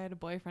 Cause I had a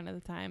boyfriend at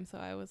the time. So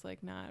I was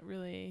like, not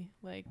really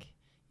like,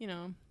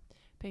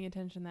 paying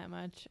attention that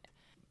much.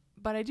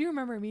 But I do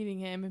remember meeting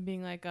him and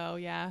being like, oh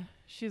yeah,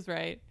 she's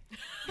right.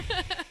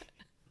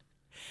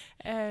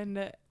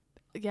 And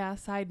yeah,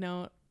 side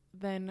note,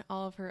 then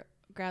all of her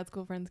grad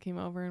school friends came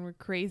over and were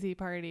crazy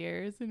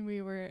partiers. And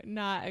we were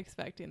not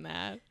expecting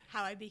that.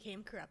 How I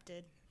became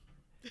corrupted.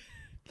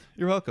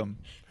 You're welcome.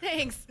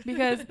 Thanks.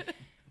 Because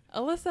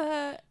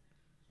Alyssa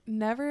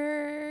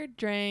never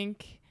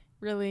drank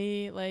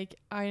really like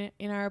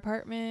in our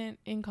apartment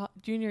in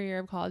junior year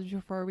of college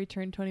before we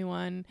turned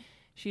 21,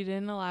 she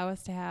didn't allow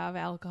us to have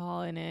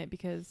alcohol in it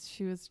because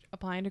she was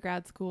applying to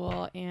grad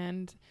school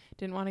and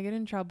didn't want to get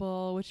in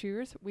trouble, which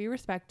we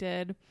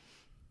respected.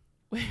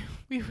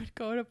 We would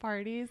go to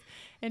parties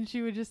and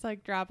she would just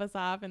like drop us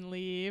off and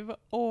leave,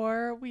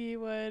 or we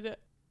would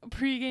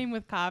pregame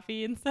with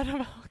coffee instead of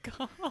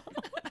alcohol.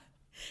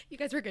 You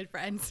guys were good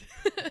friends.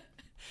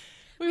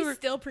 We we were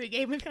still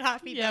pregame with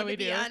coffee, Yeah, though, we to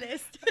be do.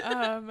 honest.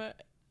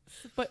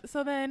 But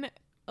so then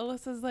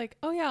Alyssa's like,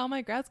 oh yeah, all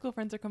my grad school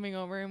friends are coming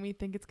over and we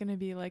think it's gonna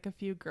be like a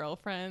few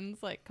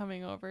girlfriends like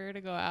coming over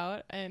to go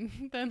out,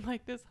 and then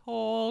like this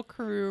whole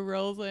crew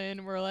rolls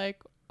in. We're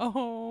like,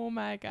 oh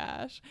my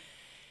gosh.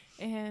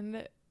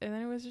 And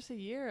then it was just a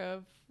year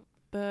of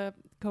the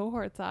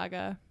cohort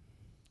saga.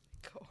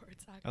 Cohort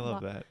saga. I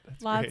love that.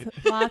 That's Lots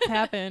great. lots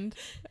happened,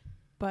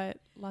 but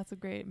lots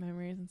of great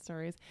memories and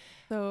stories.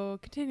 So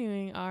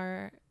continuing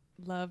our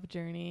love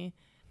journey,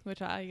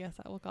 which I guess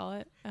I will call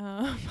it.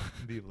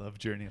 The love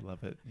journey.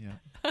 Love it.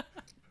 Yeah.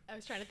 I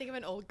was trying to think of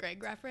an old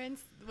Greg reference.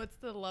 What's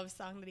the love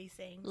song that he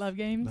sings? Love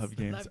games. Love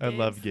games. Love I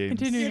love games. games.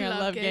 Continuing Your our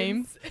love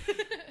games.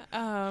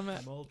 I'm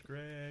old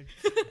Greg.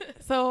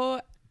 So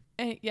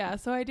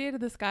so I dated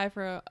this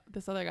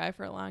other guy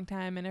for a long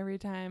time, and every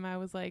time I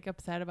was like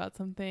upset about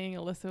something,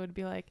 Alyssa would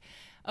be like,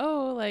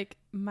 oh, like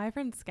my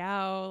friend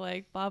Scow,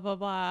 like blah blah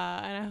blah,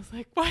 and I was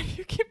like, why do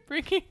you keep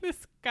bringing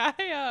this guy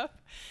up?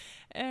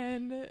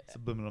 And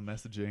Subliminal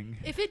messaging.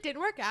 If it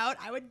didn't work out,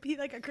 I would be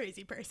like a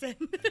crazy person.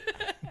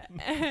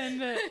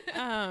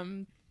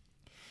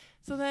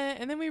 so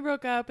then we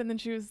broke up, and then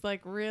she was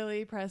like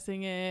really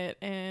pressing it,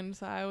 and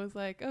so I was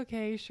like,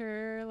 okay,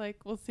 sure,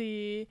 like we'll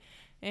see.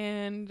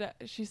 And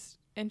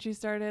she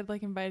started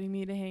like inviting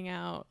me to hang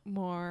out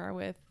more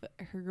with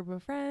her group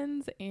of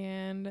friends,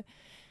 and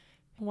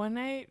one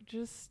night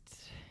just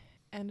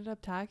ended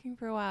up talking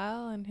for a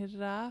while and hit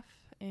it off,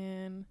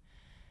 and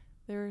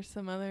there were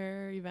some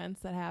other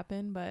events that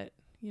happened, but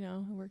it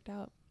worked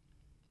out.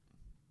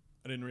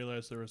 I didn't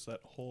realize there was that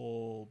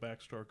whole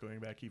backstory going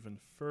back even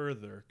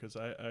further, because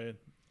I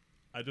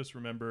just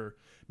remember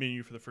meeting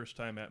you for the first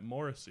time at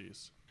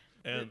Morrissey's,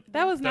 and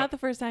That was not the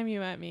first time you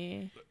met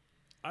me.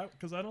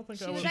 because I don't think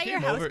She I was was. at your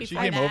house She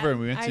before came that. over and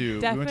we went I to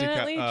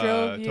definitely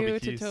drove you Toby to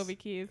Keith's. Toby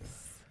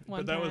Keith's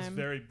one But that time. was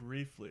very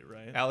briefly,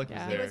 right? Alec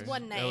Yeah. was It there. was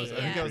one That was, night,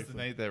 I think that yeah. was the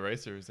night that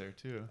Ricer was there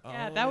too.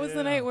 Yeah, Oh, that was the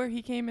yeah. night where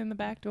he came in the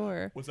back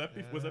door. Was that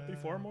was that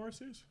before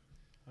Morrissey's?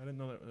 I didn't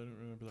know that. I didn't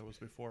remember that was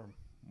before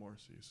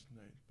Morrissey's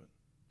night. But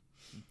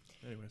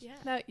anyways, Yeah.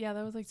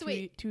 That was like So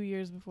wait. 2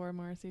 years before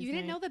Morrissey's. You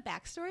didn't know night. the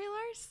backstory,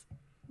 Lars?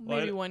 Well,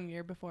 Maybe I- 1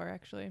 year before,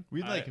 actually.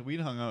 We'd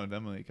hung out with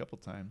Emily a couple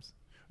times.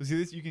 Well, see,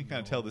 this you can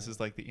kind of tell this No. is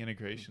like the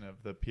integration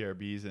of the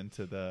PRBs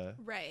into the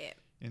Right.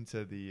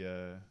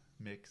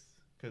 mix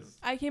because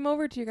I came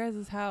over to your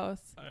guys'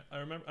 house. I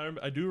remember.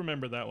 I do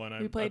remember that one.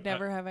 We played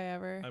Never Have I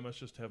Ever. I must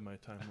just have my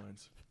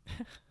timelines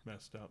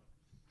messed up.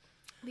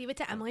 Leave it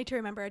to Emily to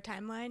remember a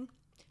timeline,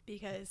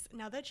 because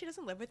now that she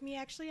doesn't live with me,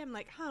 actually, I'm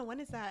like, when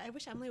is that? I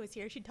wish Emily was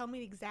here. She'd tell me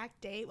the exact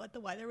date, what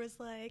the weather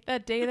was like.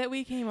 That day that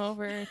we came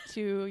over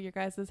to your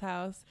guys'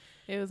 house,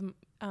 it was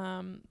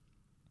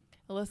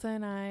Alyssa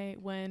and I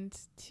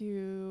went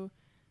to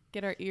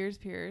get our ears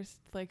pierced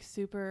like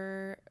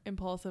super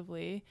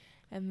impulsively,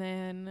 and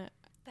then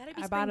That'd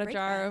be I bought spring a break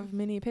jar then. of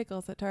mini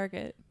pickles at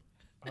Target.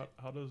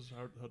 How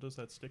does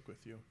that stick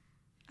with you?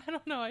 I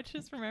don't know. I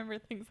just remember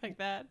things like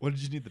that. what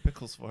did you need the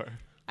pickles for?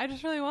 I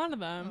just really wanted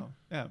them. Oh,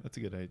 yeah, that's a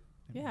good idea.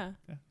 Yeah,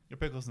 Your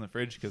pickles in the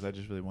fridge because I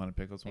just really wanted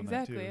pickles one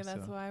exactly. night too.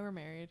 That's so. why we're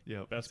married.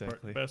 Yep, Best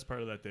exactly.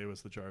 part of that day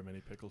was the jar of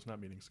mini pickles, not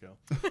meeting Scal.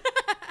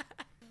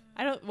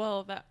 I don't.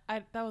 Well, that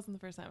wasn't the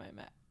first time I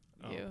met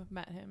you. Oh.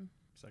 Met him.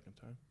 Second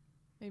time.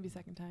 Maybe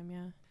second time.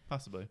 Yeah.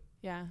 Possibly.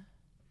 Yeah.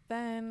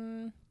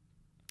 Then,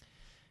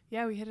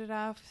 yeah, we hit it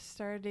off,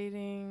 started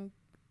dating,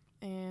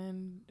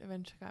 and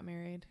eventually got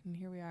married, and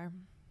here we are.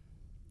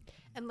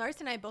 And Lars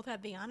and I both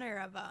had the honor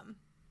of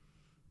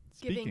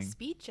giving Speaking.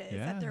 speeches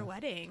Yeah. at their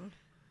wedding,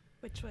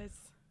 which was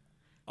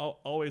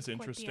Always quite the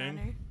interesting.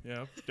 honor.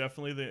 Yeah,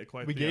 definitely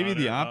quite. We the gave you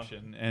the honor.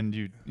 option, and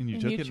you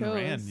And took you it and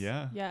ran. chose.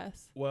 Yeah.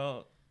 Yes.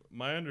 Well,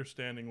 my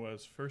understanding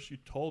was first you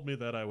told me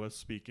that I was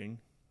speaking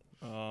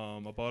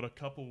about a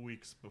couple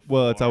weeks before.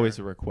 Well, it's always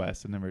a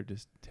request. I never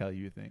just tell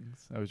you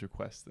things. I always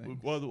request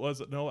things. Well,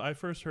 was it? No, I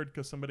first heard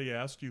because somebody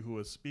asked you who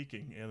was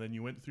speaking, and then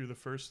you went through the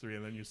first three,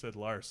 and then you said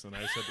Lars, and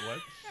I said what?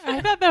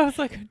 I thought that was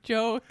like a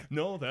joke.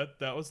 No, that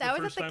was that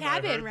the was first at the time I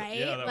cabin, heard right?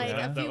 Yeah, that like was,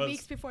 a that few was,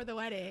 weeks before the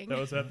wedding. That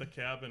was at the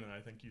cabin, and I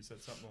think you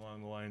said something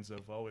along the lines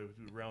of, "Oh, we were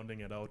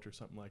rounding it out" or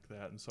something like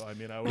that. And so, I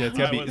mean, I was, Yeah, it's I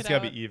gotta be was it's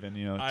gotta be even.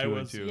 You know, I 2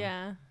 was- and 2.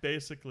 Yeah.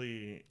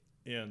 basically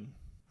in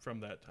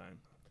from that time.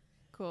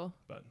 Cool.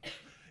 But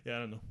yeah, I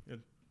don't know.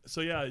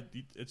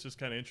 It's just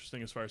kind of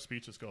interesting as far as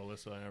speeches go.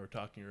 Alyssa and I were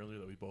talking earlier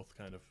that we both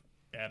kind of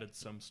added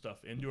some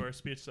stuff into our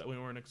speech that we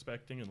weren't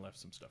expecting and left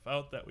some stuff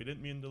out that we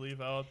didn't mean to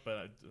leave out.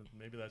 But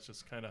maybe that's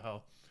just kind of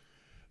how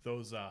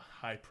those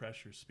high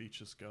pressure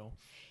speeches go.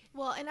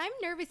 Well, and I'm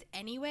nervous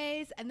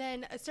anyways. And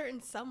then a certain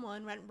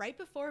someone went right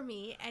before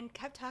me and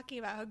kept talking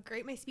about how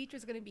great my speech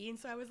was going to be. And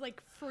so I was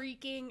like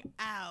freaking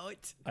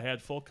out. I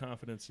had full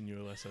confidence in you,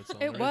 Alyssa. It's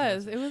It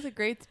was. It was a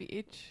great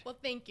speech. Well,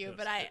 thank you.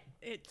 Yes.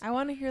 But I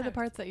want to hear the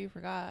parts that you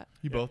forgot.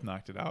 You Yeah. both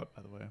knocked it out,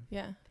 by the way.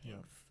 Yeah, Yeah.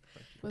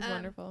 it was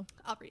wonderful.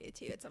 I'll read it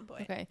to you at some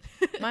point. Okay.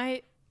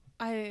 My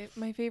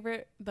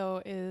favorite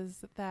though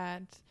is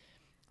that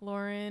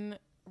Lauren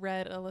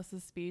read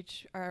Alyssa's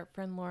speech. Our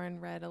friend Lauren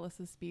read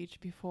Alyssa's speech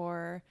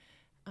before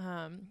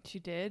she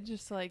did,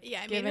 just to, like,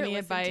 Yeah, I give made her any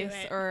listen to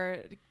advice it.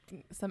 or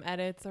some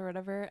edits or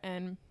whatever.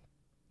 And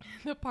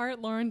the part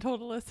Lauren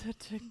told Alyssa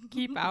to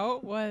keep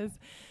out was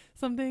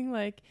something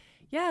like,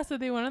 yeah, so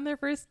they went on their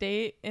first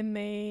date and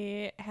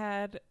they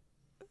had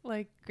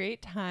like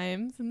great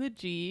times in the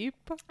Jeep.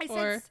 I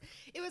said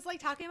it was like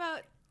talking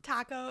about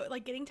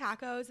getting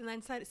tacos and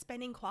then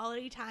spending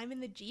quality time in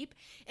the Jeep.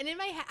 And in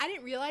my head, I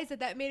didn't realize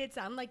that made it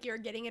sound like you were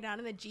getting it on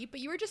in the Jeep, but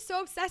you were just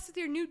so obsessed with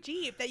your new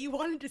Jeep that you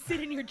wanted to sit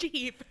in your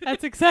Jeep.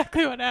 That's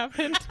exactly what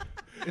happened.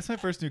 It's my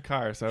first new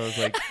car, so I was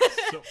like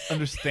So,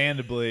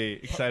 understandably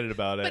excited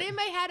about it. But in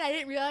my head, I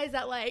didn't realize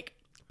that like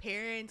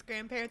parents,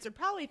 grandparents would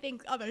probably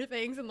think other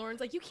things. And Lauren's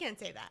like, you can't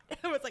say that.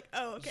 I was like,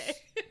 oh, okay.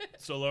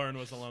 so Lauren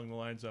was along the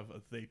lines of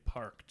they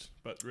parked,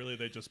 but really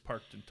they just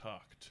parked and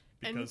talked.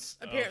 And Because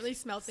apparently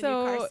smelled the new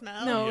car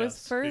smell. No, it was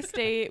Yes. first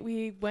date.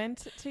 We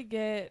went to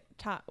get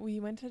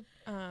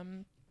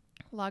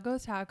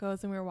Lagos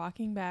Tacos, and we were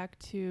walking back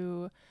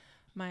to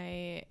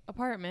my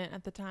apartment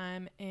at the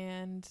time,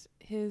 and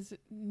his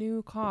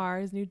new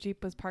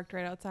Jeep was parked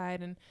right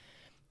outside, and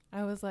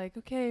I was like,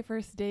 okay,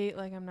 first date,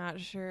 like, I'm not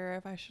sure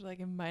if I should, like,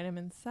 invite him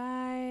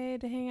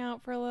inside to hang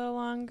out for a little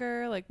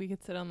longer. Like, we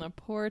could sit on the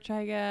porch,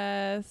 I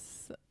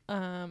guess.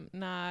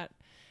 Not.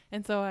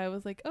 And so I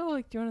was like, oh,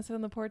 like, do you want to sit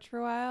on the porch for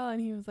a while? And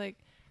he was like,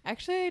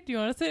 actually, do you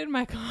want to sit in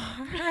my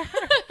car?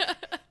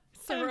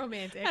 So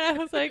romantic. And I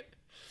was like,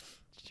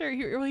 sure.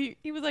 He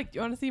was like, do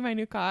you want to see my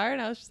new car?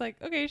 And I was just like,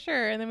 okay,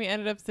 sure. And then we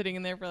ended up sitting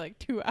in there for like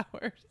 2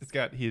 hours. It's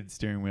got heated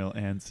steering wheel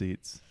and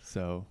seats,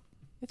 so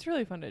It's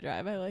really fun to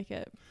drive. I like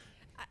it.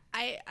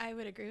 I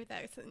would agree with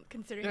that,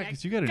 considering yeah, I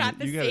because you got got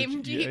the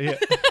same Jeep.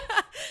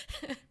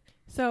 Yeah.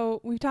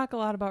 So we talk a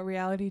lot about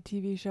reality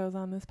TV shows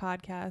on this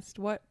podcast.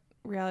 What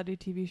reality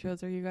TV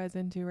shows are you guys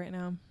into right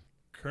now?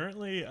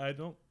 currently, I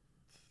don't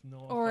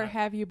know. Or if I,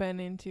 have you been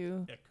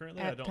into? yeah,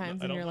 currently at I don't.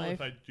 times I in don't your know life?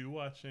 if I do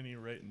watch any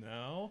right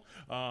now.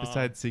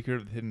 Besides Secret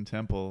of the Hidden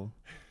Temple,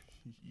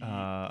 Is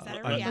that a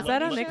Is reality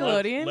that on show?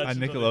 Nickelodeon? on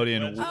Legend of the-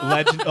 Nickelodeon, Legend-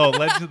 Legend of the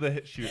Legend of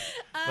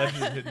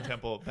the Hidden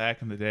Temple.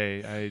 Back in the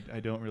day, I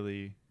don't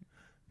really,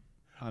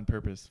 on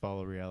purpose,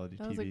 follow reality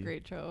That TV. was a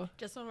great show.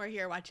 Just when we're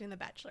here watching The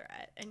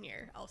Bachelorette and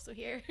you're also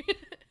here.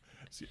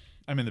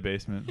 I'm in the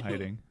basement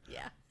hiding.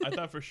 Yeah. I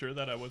thought for sure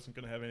that I wasn't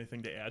going to have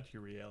anything to add to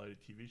your reality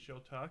TV show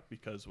talk,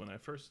 because when I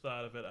first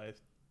thought of it, I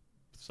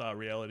saw a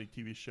reality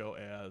TV show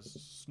as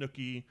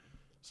Snooki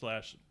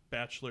 /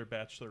 Bachelor,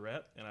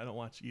 Bachelorette, and I don't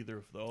watch either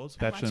of those.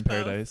 I Bachelor in watched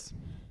both. Paradise.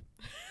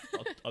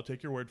 I'll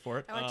take your word for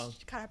it. I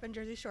watched Caught Up on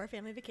Jersey Shore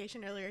Family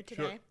Vacation earlier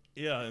Sure. today.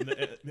 Yeah,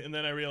 and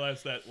then I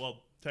realized that, well,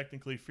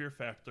 technically Fear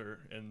Factor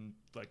and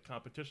like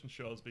competition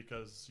shows,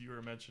 because you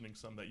were mentioning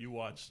some that you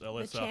watched,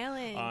 Alyssa,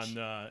 Challenge. on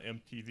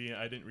MTV.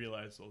 I didn't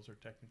realize those are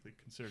technically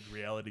considered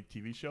reality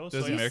TV shows.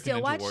 Does So I- American still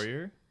Ninja watch-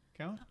 Warrior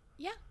count?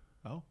 Yeah.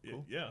 Oh,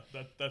 cool. yeah,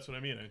 that's what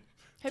I mean.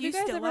 Have Do you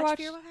guys still ever watch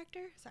watched? Fear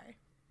Factor? Sorry.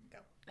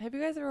 Have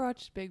you guys ever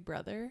watched Big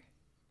Brother?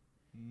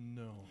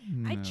 No.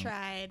 I No.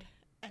 tried.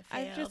 I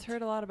failed. I've just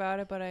heard a lot about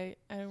it, but I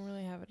don't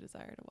really have a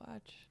desire to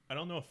watch. I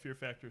don't know if Fear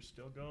Factor is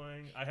still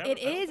going. It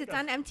is. It's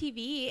on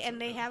MTV, and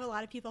they have a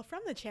lot of people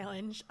from the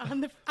challenge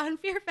on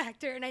Fear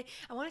Factor. And I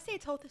want to say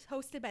it's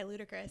hosted by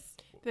Ludacris.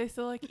 Do they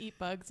still like eat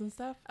bugs and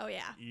stuff? Oh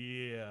yeah.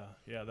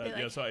 Yeah. They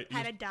like, So I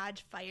had to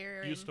dodge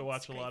fire. used to and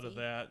watch it's a lot of crazy.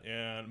 that,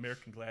 and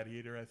American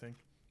Gladiator, I think.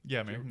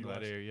 Yeah, American You watched-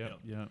 Gladiator. Yep.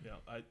 Yeah. Yeah,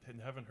 I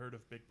haven't heard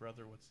of Big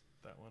Brother. What's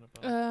that one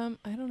about?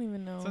 I don't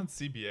even know. It's on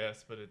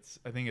CBS, but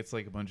I think it's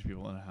like a bunch of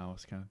people in a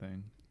house kind of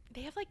thing.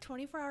 They have like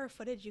 24-hour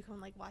footage you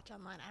can like watch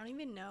online. I don't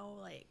even know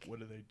like. What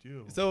do they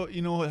do? So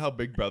you know how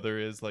Big Brother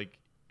is like?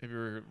 Have you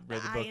ever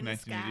read the Eye book in the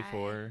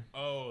 1984?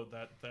 Oh,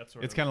 that's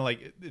sort It's of kind of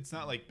like it's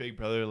not like Big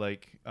Brother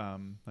like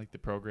the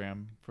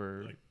program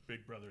for like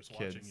Big Brother's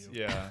kids. watching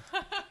you. Yeah.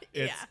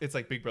 Yeah. It's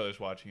like Big Brother's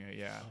watching it.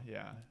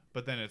 Yeah.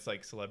 But then it's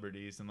like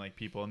celebrities and like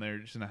people, and they're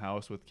just in a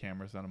house with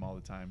cameras on them all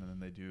the time, and then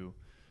they do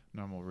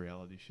normal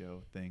reality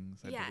show things.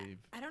 I believe.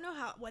 I don't know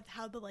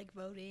how the like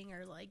voting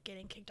or like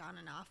getting kicked on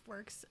and off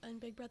works in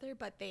Big Brother,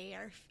 but they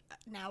are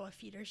now a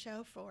feeder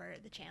show for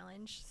the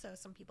challenge. So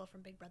some people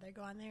from Big Brother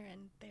go on there,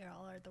 and they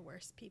all are the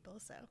worst people.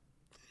 So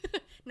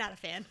not a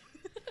fan.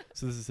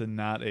 So this is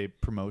not a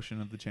promotion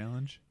of the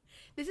challenge.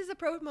 This is a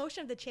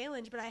promotion of the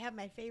challenge, but I have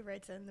my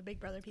favorites, and the Big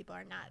Brother people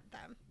are not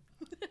them.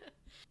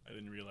 I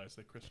didn't realize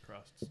they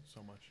crisscrossed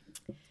so much.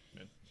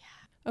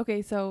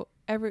 Okay, so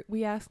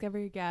we ask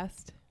every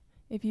guest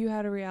if you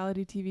had a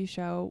reality TV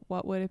show,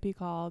 what would it be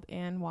called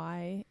and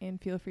why? And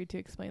feel free to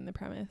explain the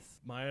premise.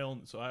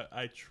 So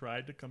I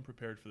tried to come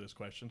prepared for this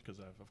question because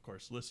I've of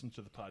course listened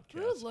to the podcast.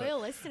 Ooh, loyal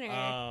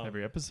listener.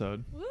 Every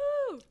episode. Woo!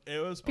 It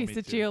was Piece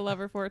of Geo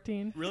Lover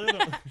 14. really.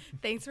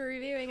 Thanks for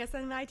reviewing us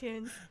on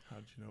iTunes.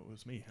 How'd you know it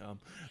was me?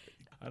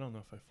 I don't know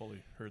if I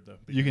fully heard the.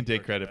 You can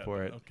take beginning credit part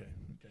for of it.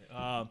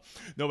 Okay.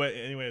 No, but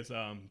anyways,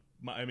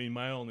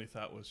 my only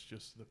thought was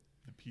just the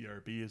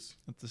PRBs.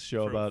 It's a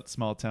show Proof. about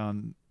small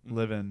town Mhm.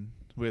 living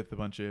with a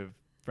bunch of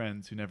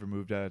friends who never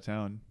moved out of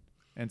town.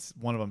 And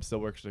one of them still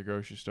works at a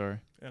grocery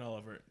store. And all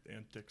of our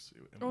antics.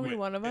 Only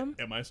one of them?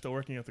 Am I still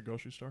working at the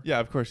grocery store? Yeah,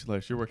 of course,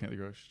 Liz, you're working at the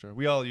grocery store.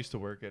 We all used to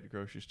work at a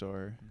grocery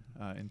store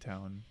Mm-hmm. in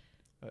town.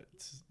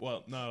 It's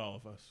Well, not all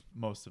of us.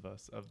 most of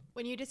us.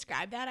 When you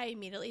described that, I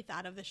immediately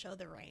thought of the show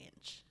The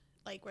Ranch,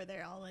 like where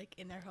they're all like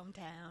in their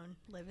hometown,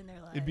 living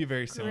their life. It'd be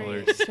very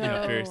similar. Great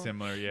Very show.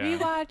 similar, yeah. We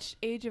watched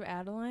Age of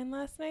Adeline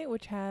last night,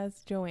 which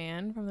has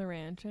Joanne from The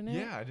Ranch in it.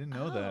 Yeah, I didn't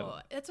know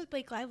that. That's with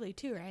Blake Lively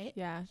too, right?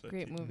 Yeah, So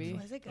great t- movie.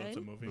 Was it Oh, it's a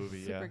good?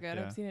 movie. Super yeah, good.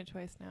 yeah. I've seen it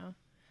twice now.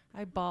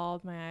 I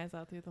bawled my eyes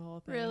out through the whole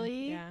thing.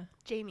 Really? Yeah.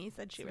 Jamie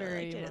said she It's really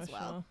very liked it emotional.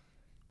 as well.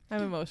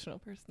 I'm an emotional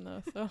person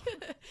though, so.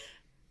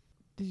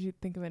 Did you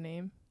think of a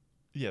name?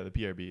 Yeah, the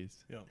PRBs.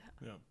 Yeah,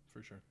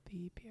 for sure.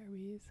 The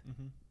PRBs.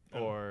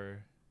 Mm-hmm.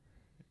 Or,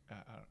 I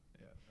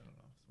don't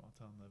know, small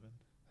town living.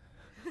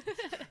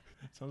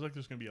 Sounds like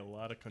there's going to be a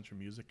lot of country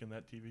music in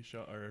that TV show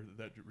or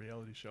that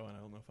reality show, and I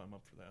don't know if I'm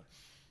up for that.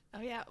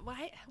 Oh yeah.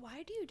 Why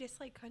do you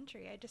dislike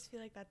country? I just feel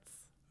like that's.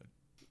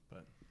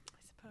 But I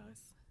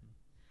suppose.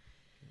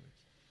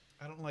 anyways.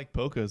 I don't like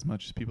polka as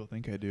much as people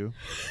think I do.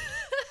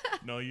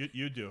 No, you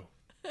do.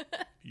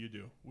 You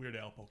do. Weird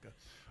Al polka.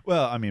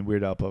 Well, I mean,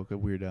 Weird Al polka.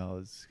 Weird Al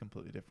is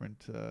completely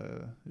different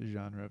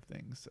genre of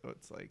things. So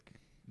it's like,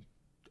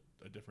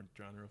 A different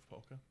genre of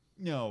polka.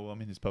 no, I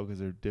mean, his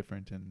polkas are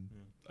different, and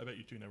Yeah. I bet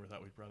you two never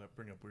thought we'd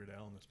bring up Weird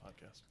Al in this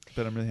podcast.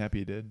 but I'm really happy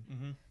you did.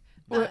 Mm-hmm.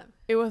 Well, Um,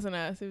 it wasn't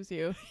us. It was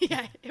you.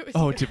 yeah, it was.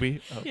 Oh, you. did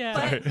we? Oh, Yeah.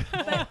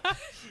 sorry.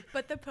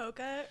 But the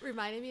polka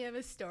reminded me of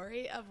a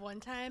story of one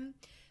time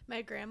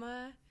my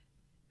grandma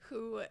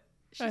who.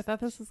 Oh, I thought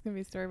this was gonna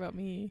be a story about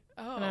me,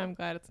 Oh, and I'm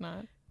glad it's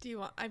not. do you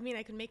want? I mean,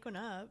 I can make one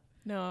up.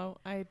 No,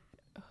 I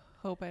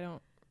hope I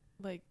don't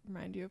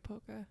remind you of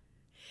polka.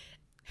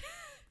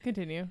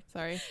 Continue.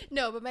 Sorry.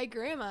 No, but my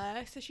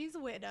grandma, so she's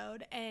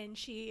widowed and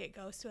she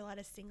goes to a lot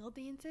of single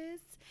dances.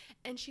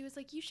 And she was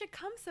like, you should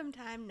come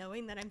sometime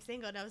knowing that I'm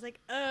single. And I was like,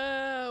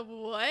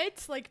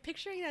 what? Like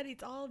picturing that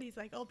it's all these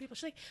like old people.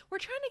 She's like, we're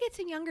trying to get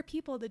some younger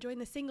people to join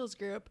the singles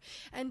group.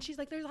 And she's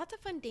like, there's lots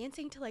of fun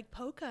dancing to like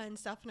polka and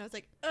stuff. And I was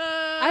like,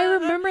 I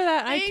remember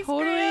that. I thanks,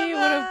 totally would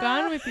have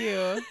Grandma. gone with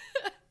you.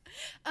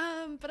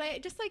 But I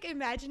just like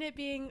imagine it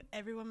being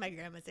everyone my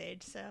grandma's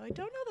age. So I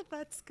don't know that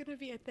that's going to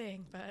be a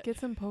thing, but Get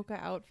some polka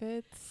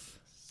outfits.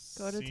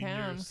 Go to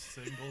town.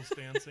 Singles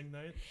dancing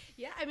night.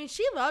 yeah, I mean,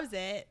 she loves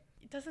it.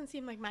 It doesn't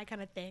seem like my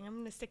kind of thing. I'm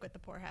going to stick with the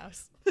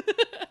poorhouse.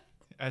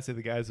 I'd say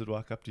the guys would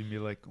walk up to you and be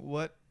like,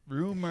 "What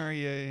room are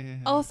you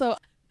in?" Also,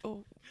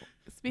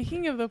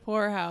 speaking of the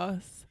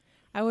poorhouse,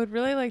 I would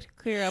really like to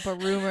clear up a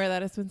rumor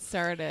that has been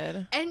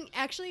started. And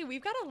actually,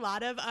 we've got a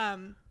lot of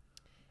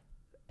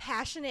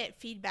passionate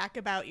feedback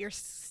about your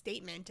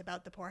statement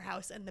about the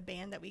poorhouse and the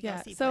band that we go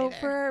see So play there.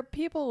 for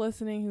people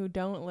listening who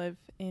don't live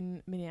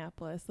in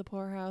Minneapolis, the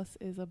Poorhouse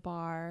is a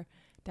bar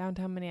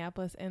downtown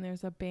Minneapolis, and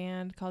there's a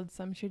band called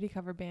Some Shitty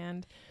Cover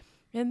Band,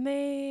 and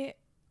they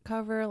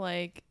cover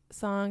like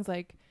songs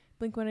like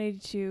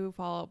Blink-182,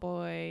 Fall Out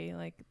Boy,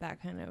 like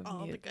that kind of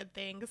all the good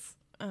things.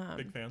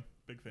 Big fan.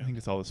 Big I fan. think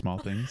it's all the small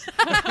things.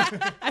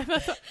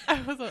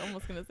 I was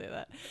almost gonna say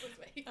that.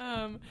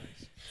 Nice.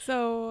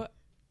 So,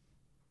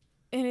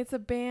 and it's a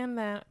band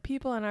that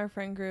people in our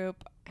friend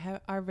group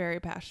are very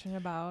passionate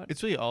about.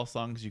 It's really all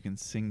songs you can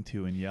sing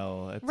to and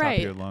yell at the top Right.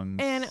 of your lungs.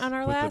 And on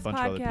our with last a bunch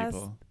of other podcast,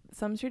 people.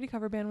 Some Shitty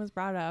Cover Band was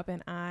brought up,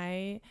 and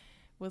I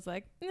was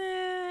like,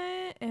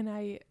 nah. And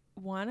I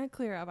want to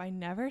clear up. I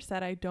never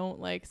said I don't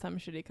like Some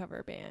Shitty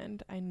Cover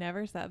Band. I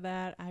never said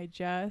that. I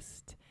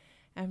just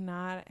am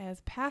not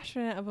as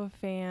passionate of a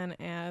fan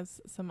as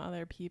some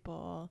other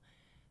people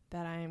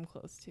that I am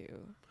close to.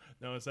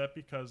 Now, is that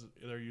because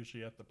they're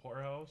usually at the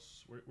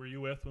poorhouse? Were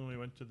you with when we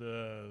went to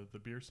the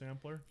beer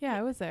sampler? Yeah,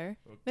 I was there.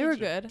 Oh, They were did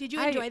you? good. Did you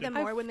I enjoy them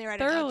more when they were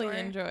at an thoroughly outdoor?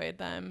 enjoyed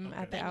them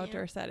Okay. at the venue?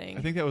 outdoor setting.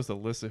 I think that was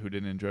Alyssa who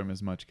didn't enjoy them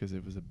as much because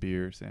it was a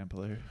beer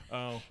sampler.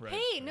 Oh, right. Hey,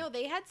 right. no,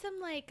 they had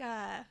some like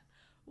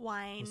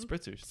wine Well,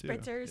 spritzers too.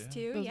 spritzers Yeah.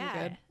 too. Those were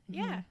Yeah, good.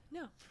 yeah. Mhm.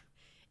 No,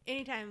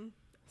 anytime.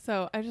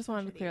 So I just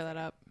wanted to Shitty clear is that it?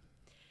 up.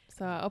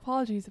 So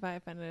apologies if I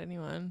offended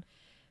anyone.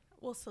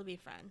 We'll still be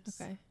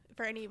friends. Okay.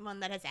 For anyone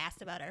that has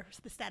asked about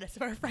the status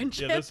of our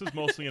friendship. Yeah, this is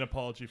mostly an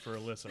apology for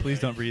Alyssa. Please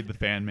right? don't read the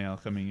fan mail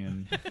coming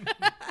in.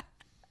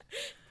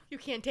 You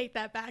can't take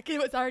that back. It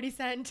was already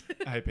sent.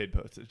 I paid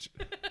postage.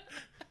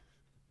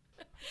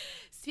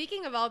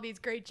 Speaking of all these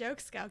great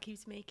jokes Scout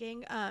keeps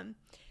making,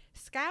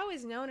 Scout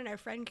is known in our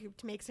friend group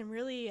to make some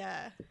really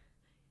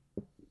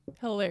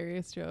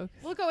Hilarious jokes.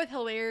 We'll go with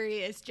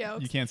hilarious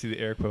jokes. You can't see the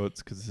air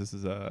quotes because this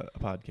is a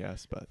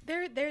podcast, but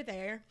They're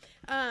there.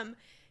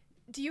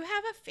 Do you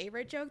have a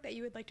favorite joke that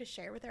you would like to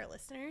share with our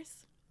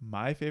listeners?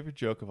 my favorite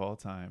joke of all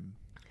time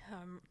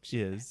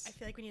is... I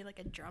feel like we need like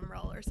a drum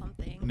roll or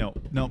something. No.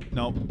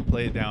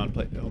 Play it down.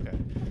 Okay.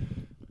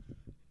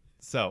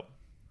 So,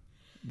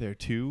 there are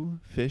two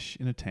fish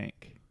in a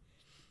tank,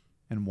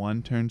 and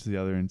one turns to the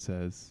other and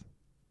says,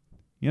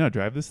 "You know how to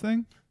drive this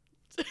thing?"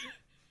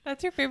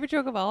 That's your favorite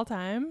joke of all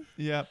time?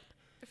 Yep.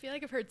 I feel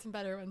like I've heard some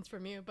better ones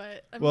from you,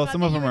 but I'm Well, glad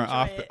some that of them you are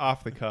enjoy it.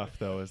 off the cuff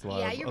though. Is a lot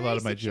Yeah, of you're a very lot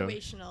of my jokes.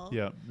 situational.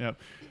 Yep.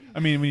 I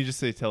mean, when you just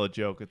say tell a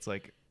joke, it's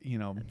like, you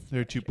know, there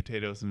are two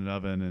potatoes in an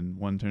oven, and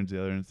one turns to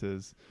the other and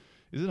says,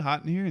 "Is it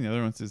hot in here?" And the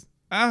other one says,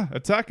 "A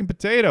talking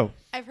potato."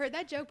 I've heard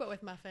that joke, but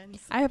with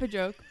muffins. I have a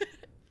joke.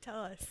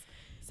 Tell us.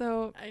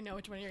 So, I know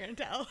which one you're gonna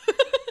tell.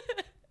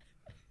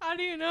 how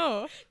do you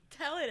know?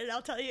 Tell it, and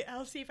I'll tell you.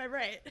 I'll see if I'm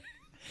right.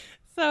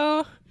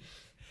 So,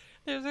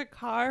 there's a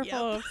car Yep.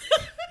 full of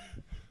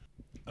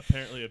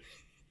Apparently,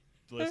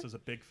 Liz is a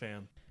big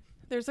fan.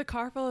 There's a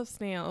car full of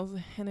snails,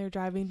 and they're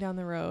driving down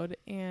the road,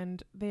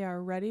 and they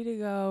are ready to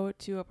go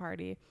to a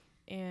party,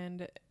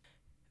 and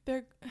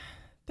they're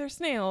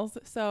snails,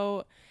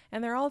 so,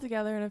 and they're all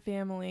together in a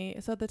family.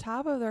 So at the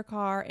top of their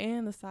car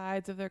and the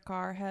sides of their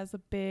car has a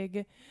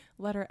big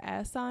letter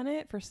S on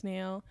it for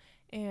snail,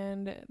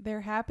 and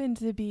there happened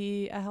to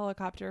be a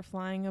helicopter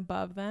flying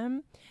above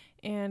them,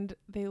 and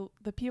the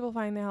people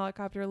flying the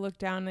helicopter looked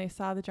down and they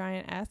saw the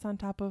giant S on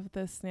top of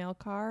the snail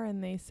car,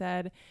 and they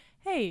said,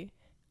 "Hey,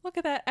 look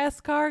at that S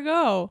car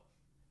go."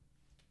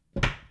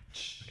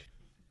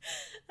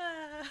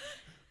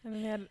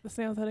 And then the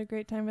snails had a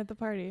great time at the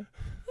party.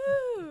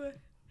 Woo.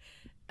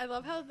 I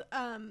love how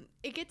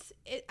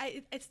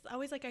it's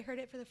always like I heard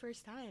it for the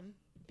first time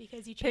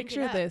because you change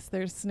Picture it up. this,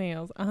 there's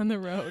snails on the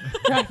road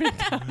driving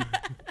down.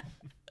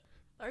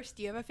 Lars,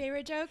 do you have a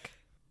favorite joke?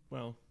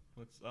 Well,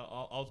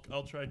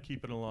 I'll try and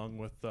keep it along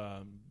with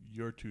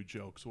your two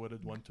jokes. What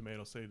did one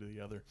tomato say to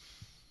the other?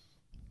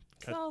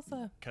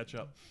 Salsa. Catch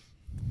up.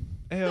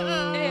 Ayo.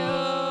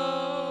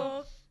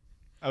 Ayo.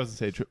 I was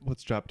gonna say,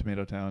 let's drop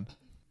Tomato Town.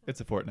 It's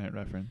a Fortnite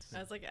reference. I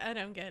was like, I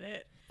don't get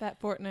it.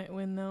 That Fortnite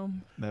win though.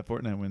 That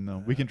Fortnite win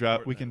though. We can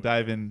drop. We Fortnite can win.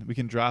 dive in. We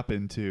can drop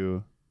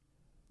into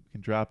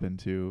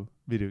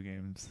video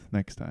games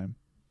next time.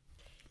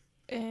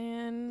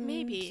 And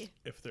Maybe.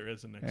 If there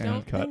is a next And one.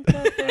 don't cut. think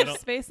that I there's don't-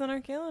 space on our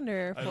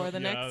calendar I for don't-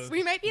 the yeah, next.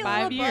 We might be a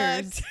 5 little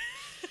years. bugged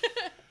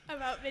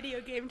about video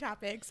game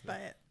topics,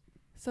 but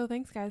So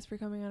thanks guys for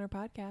coming on our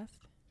podcast.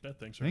 Yeah,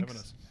 thanks for having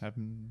us.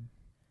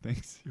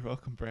 Thanks. You're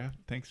welcome, Brad.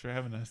 Thanks for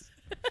having us.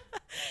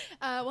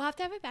 we'll have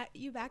to have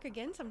you back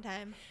again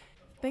sometime.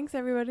 Thanks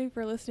everybody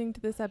for listening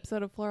to this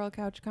episode of Floral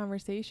Couch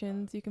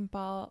Conversations. You can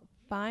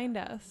find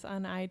us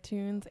on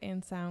iTunes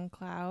and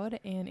SoundCloud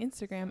and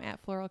Instagram at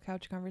Floral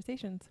Couch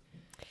Conversations.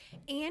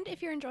 And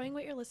if you're enjoying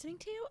what you're listening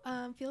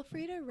to, feel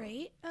free to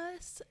rate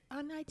us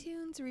on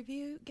iTunes,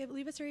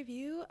 leave us a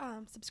review,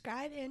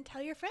 subscribe, and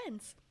tell your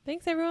friends.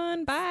 Thanks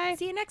everyone. Bye.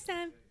 See you next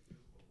time.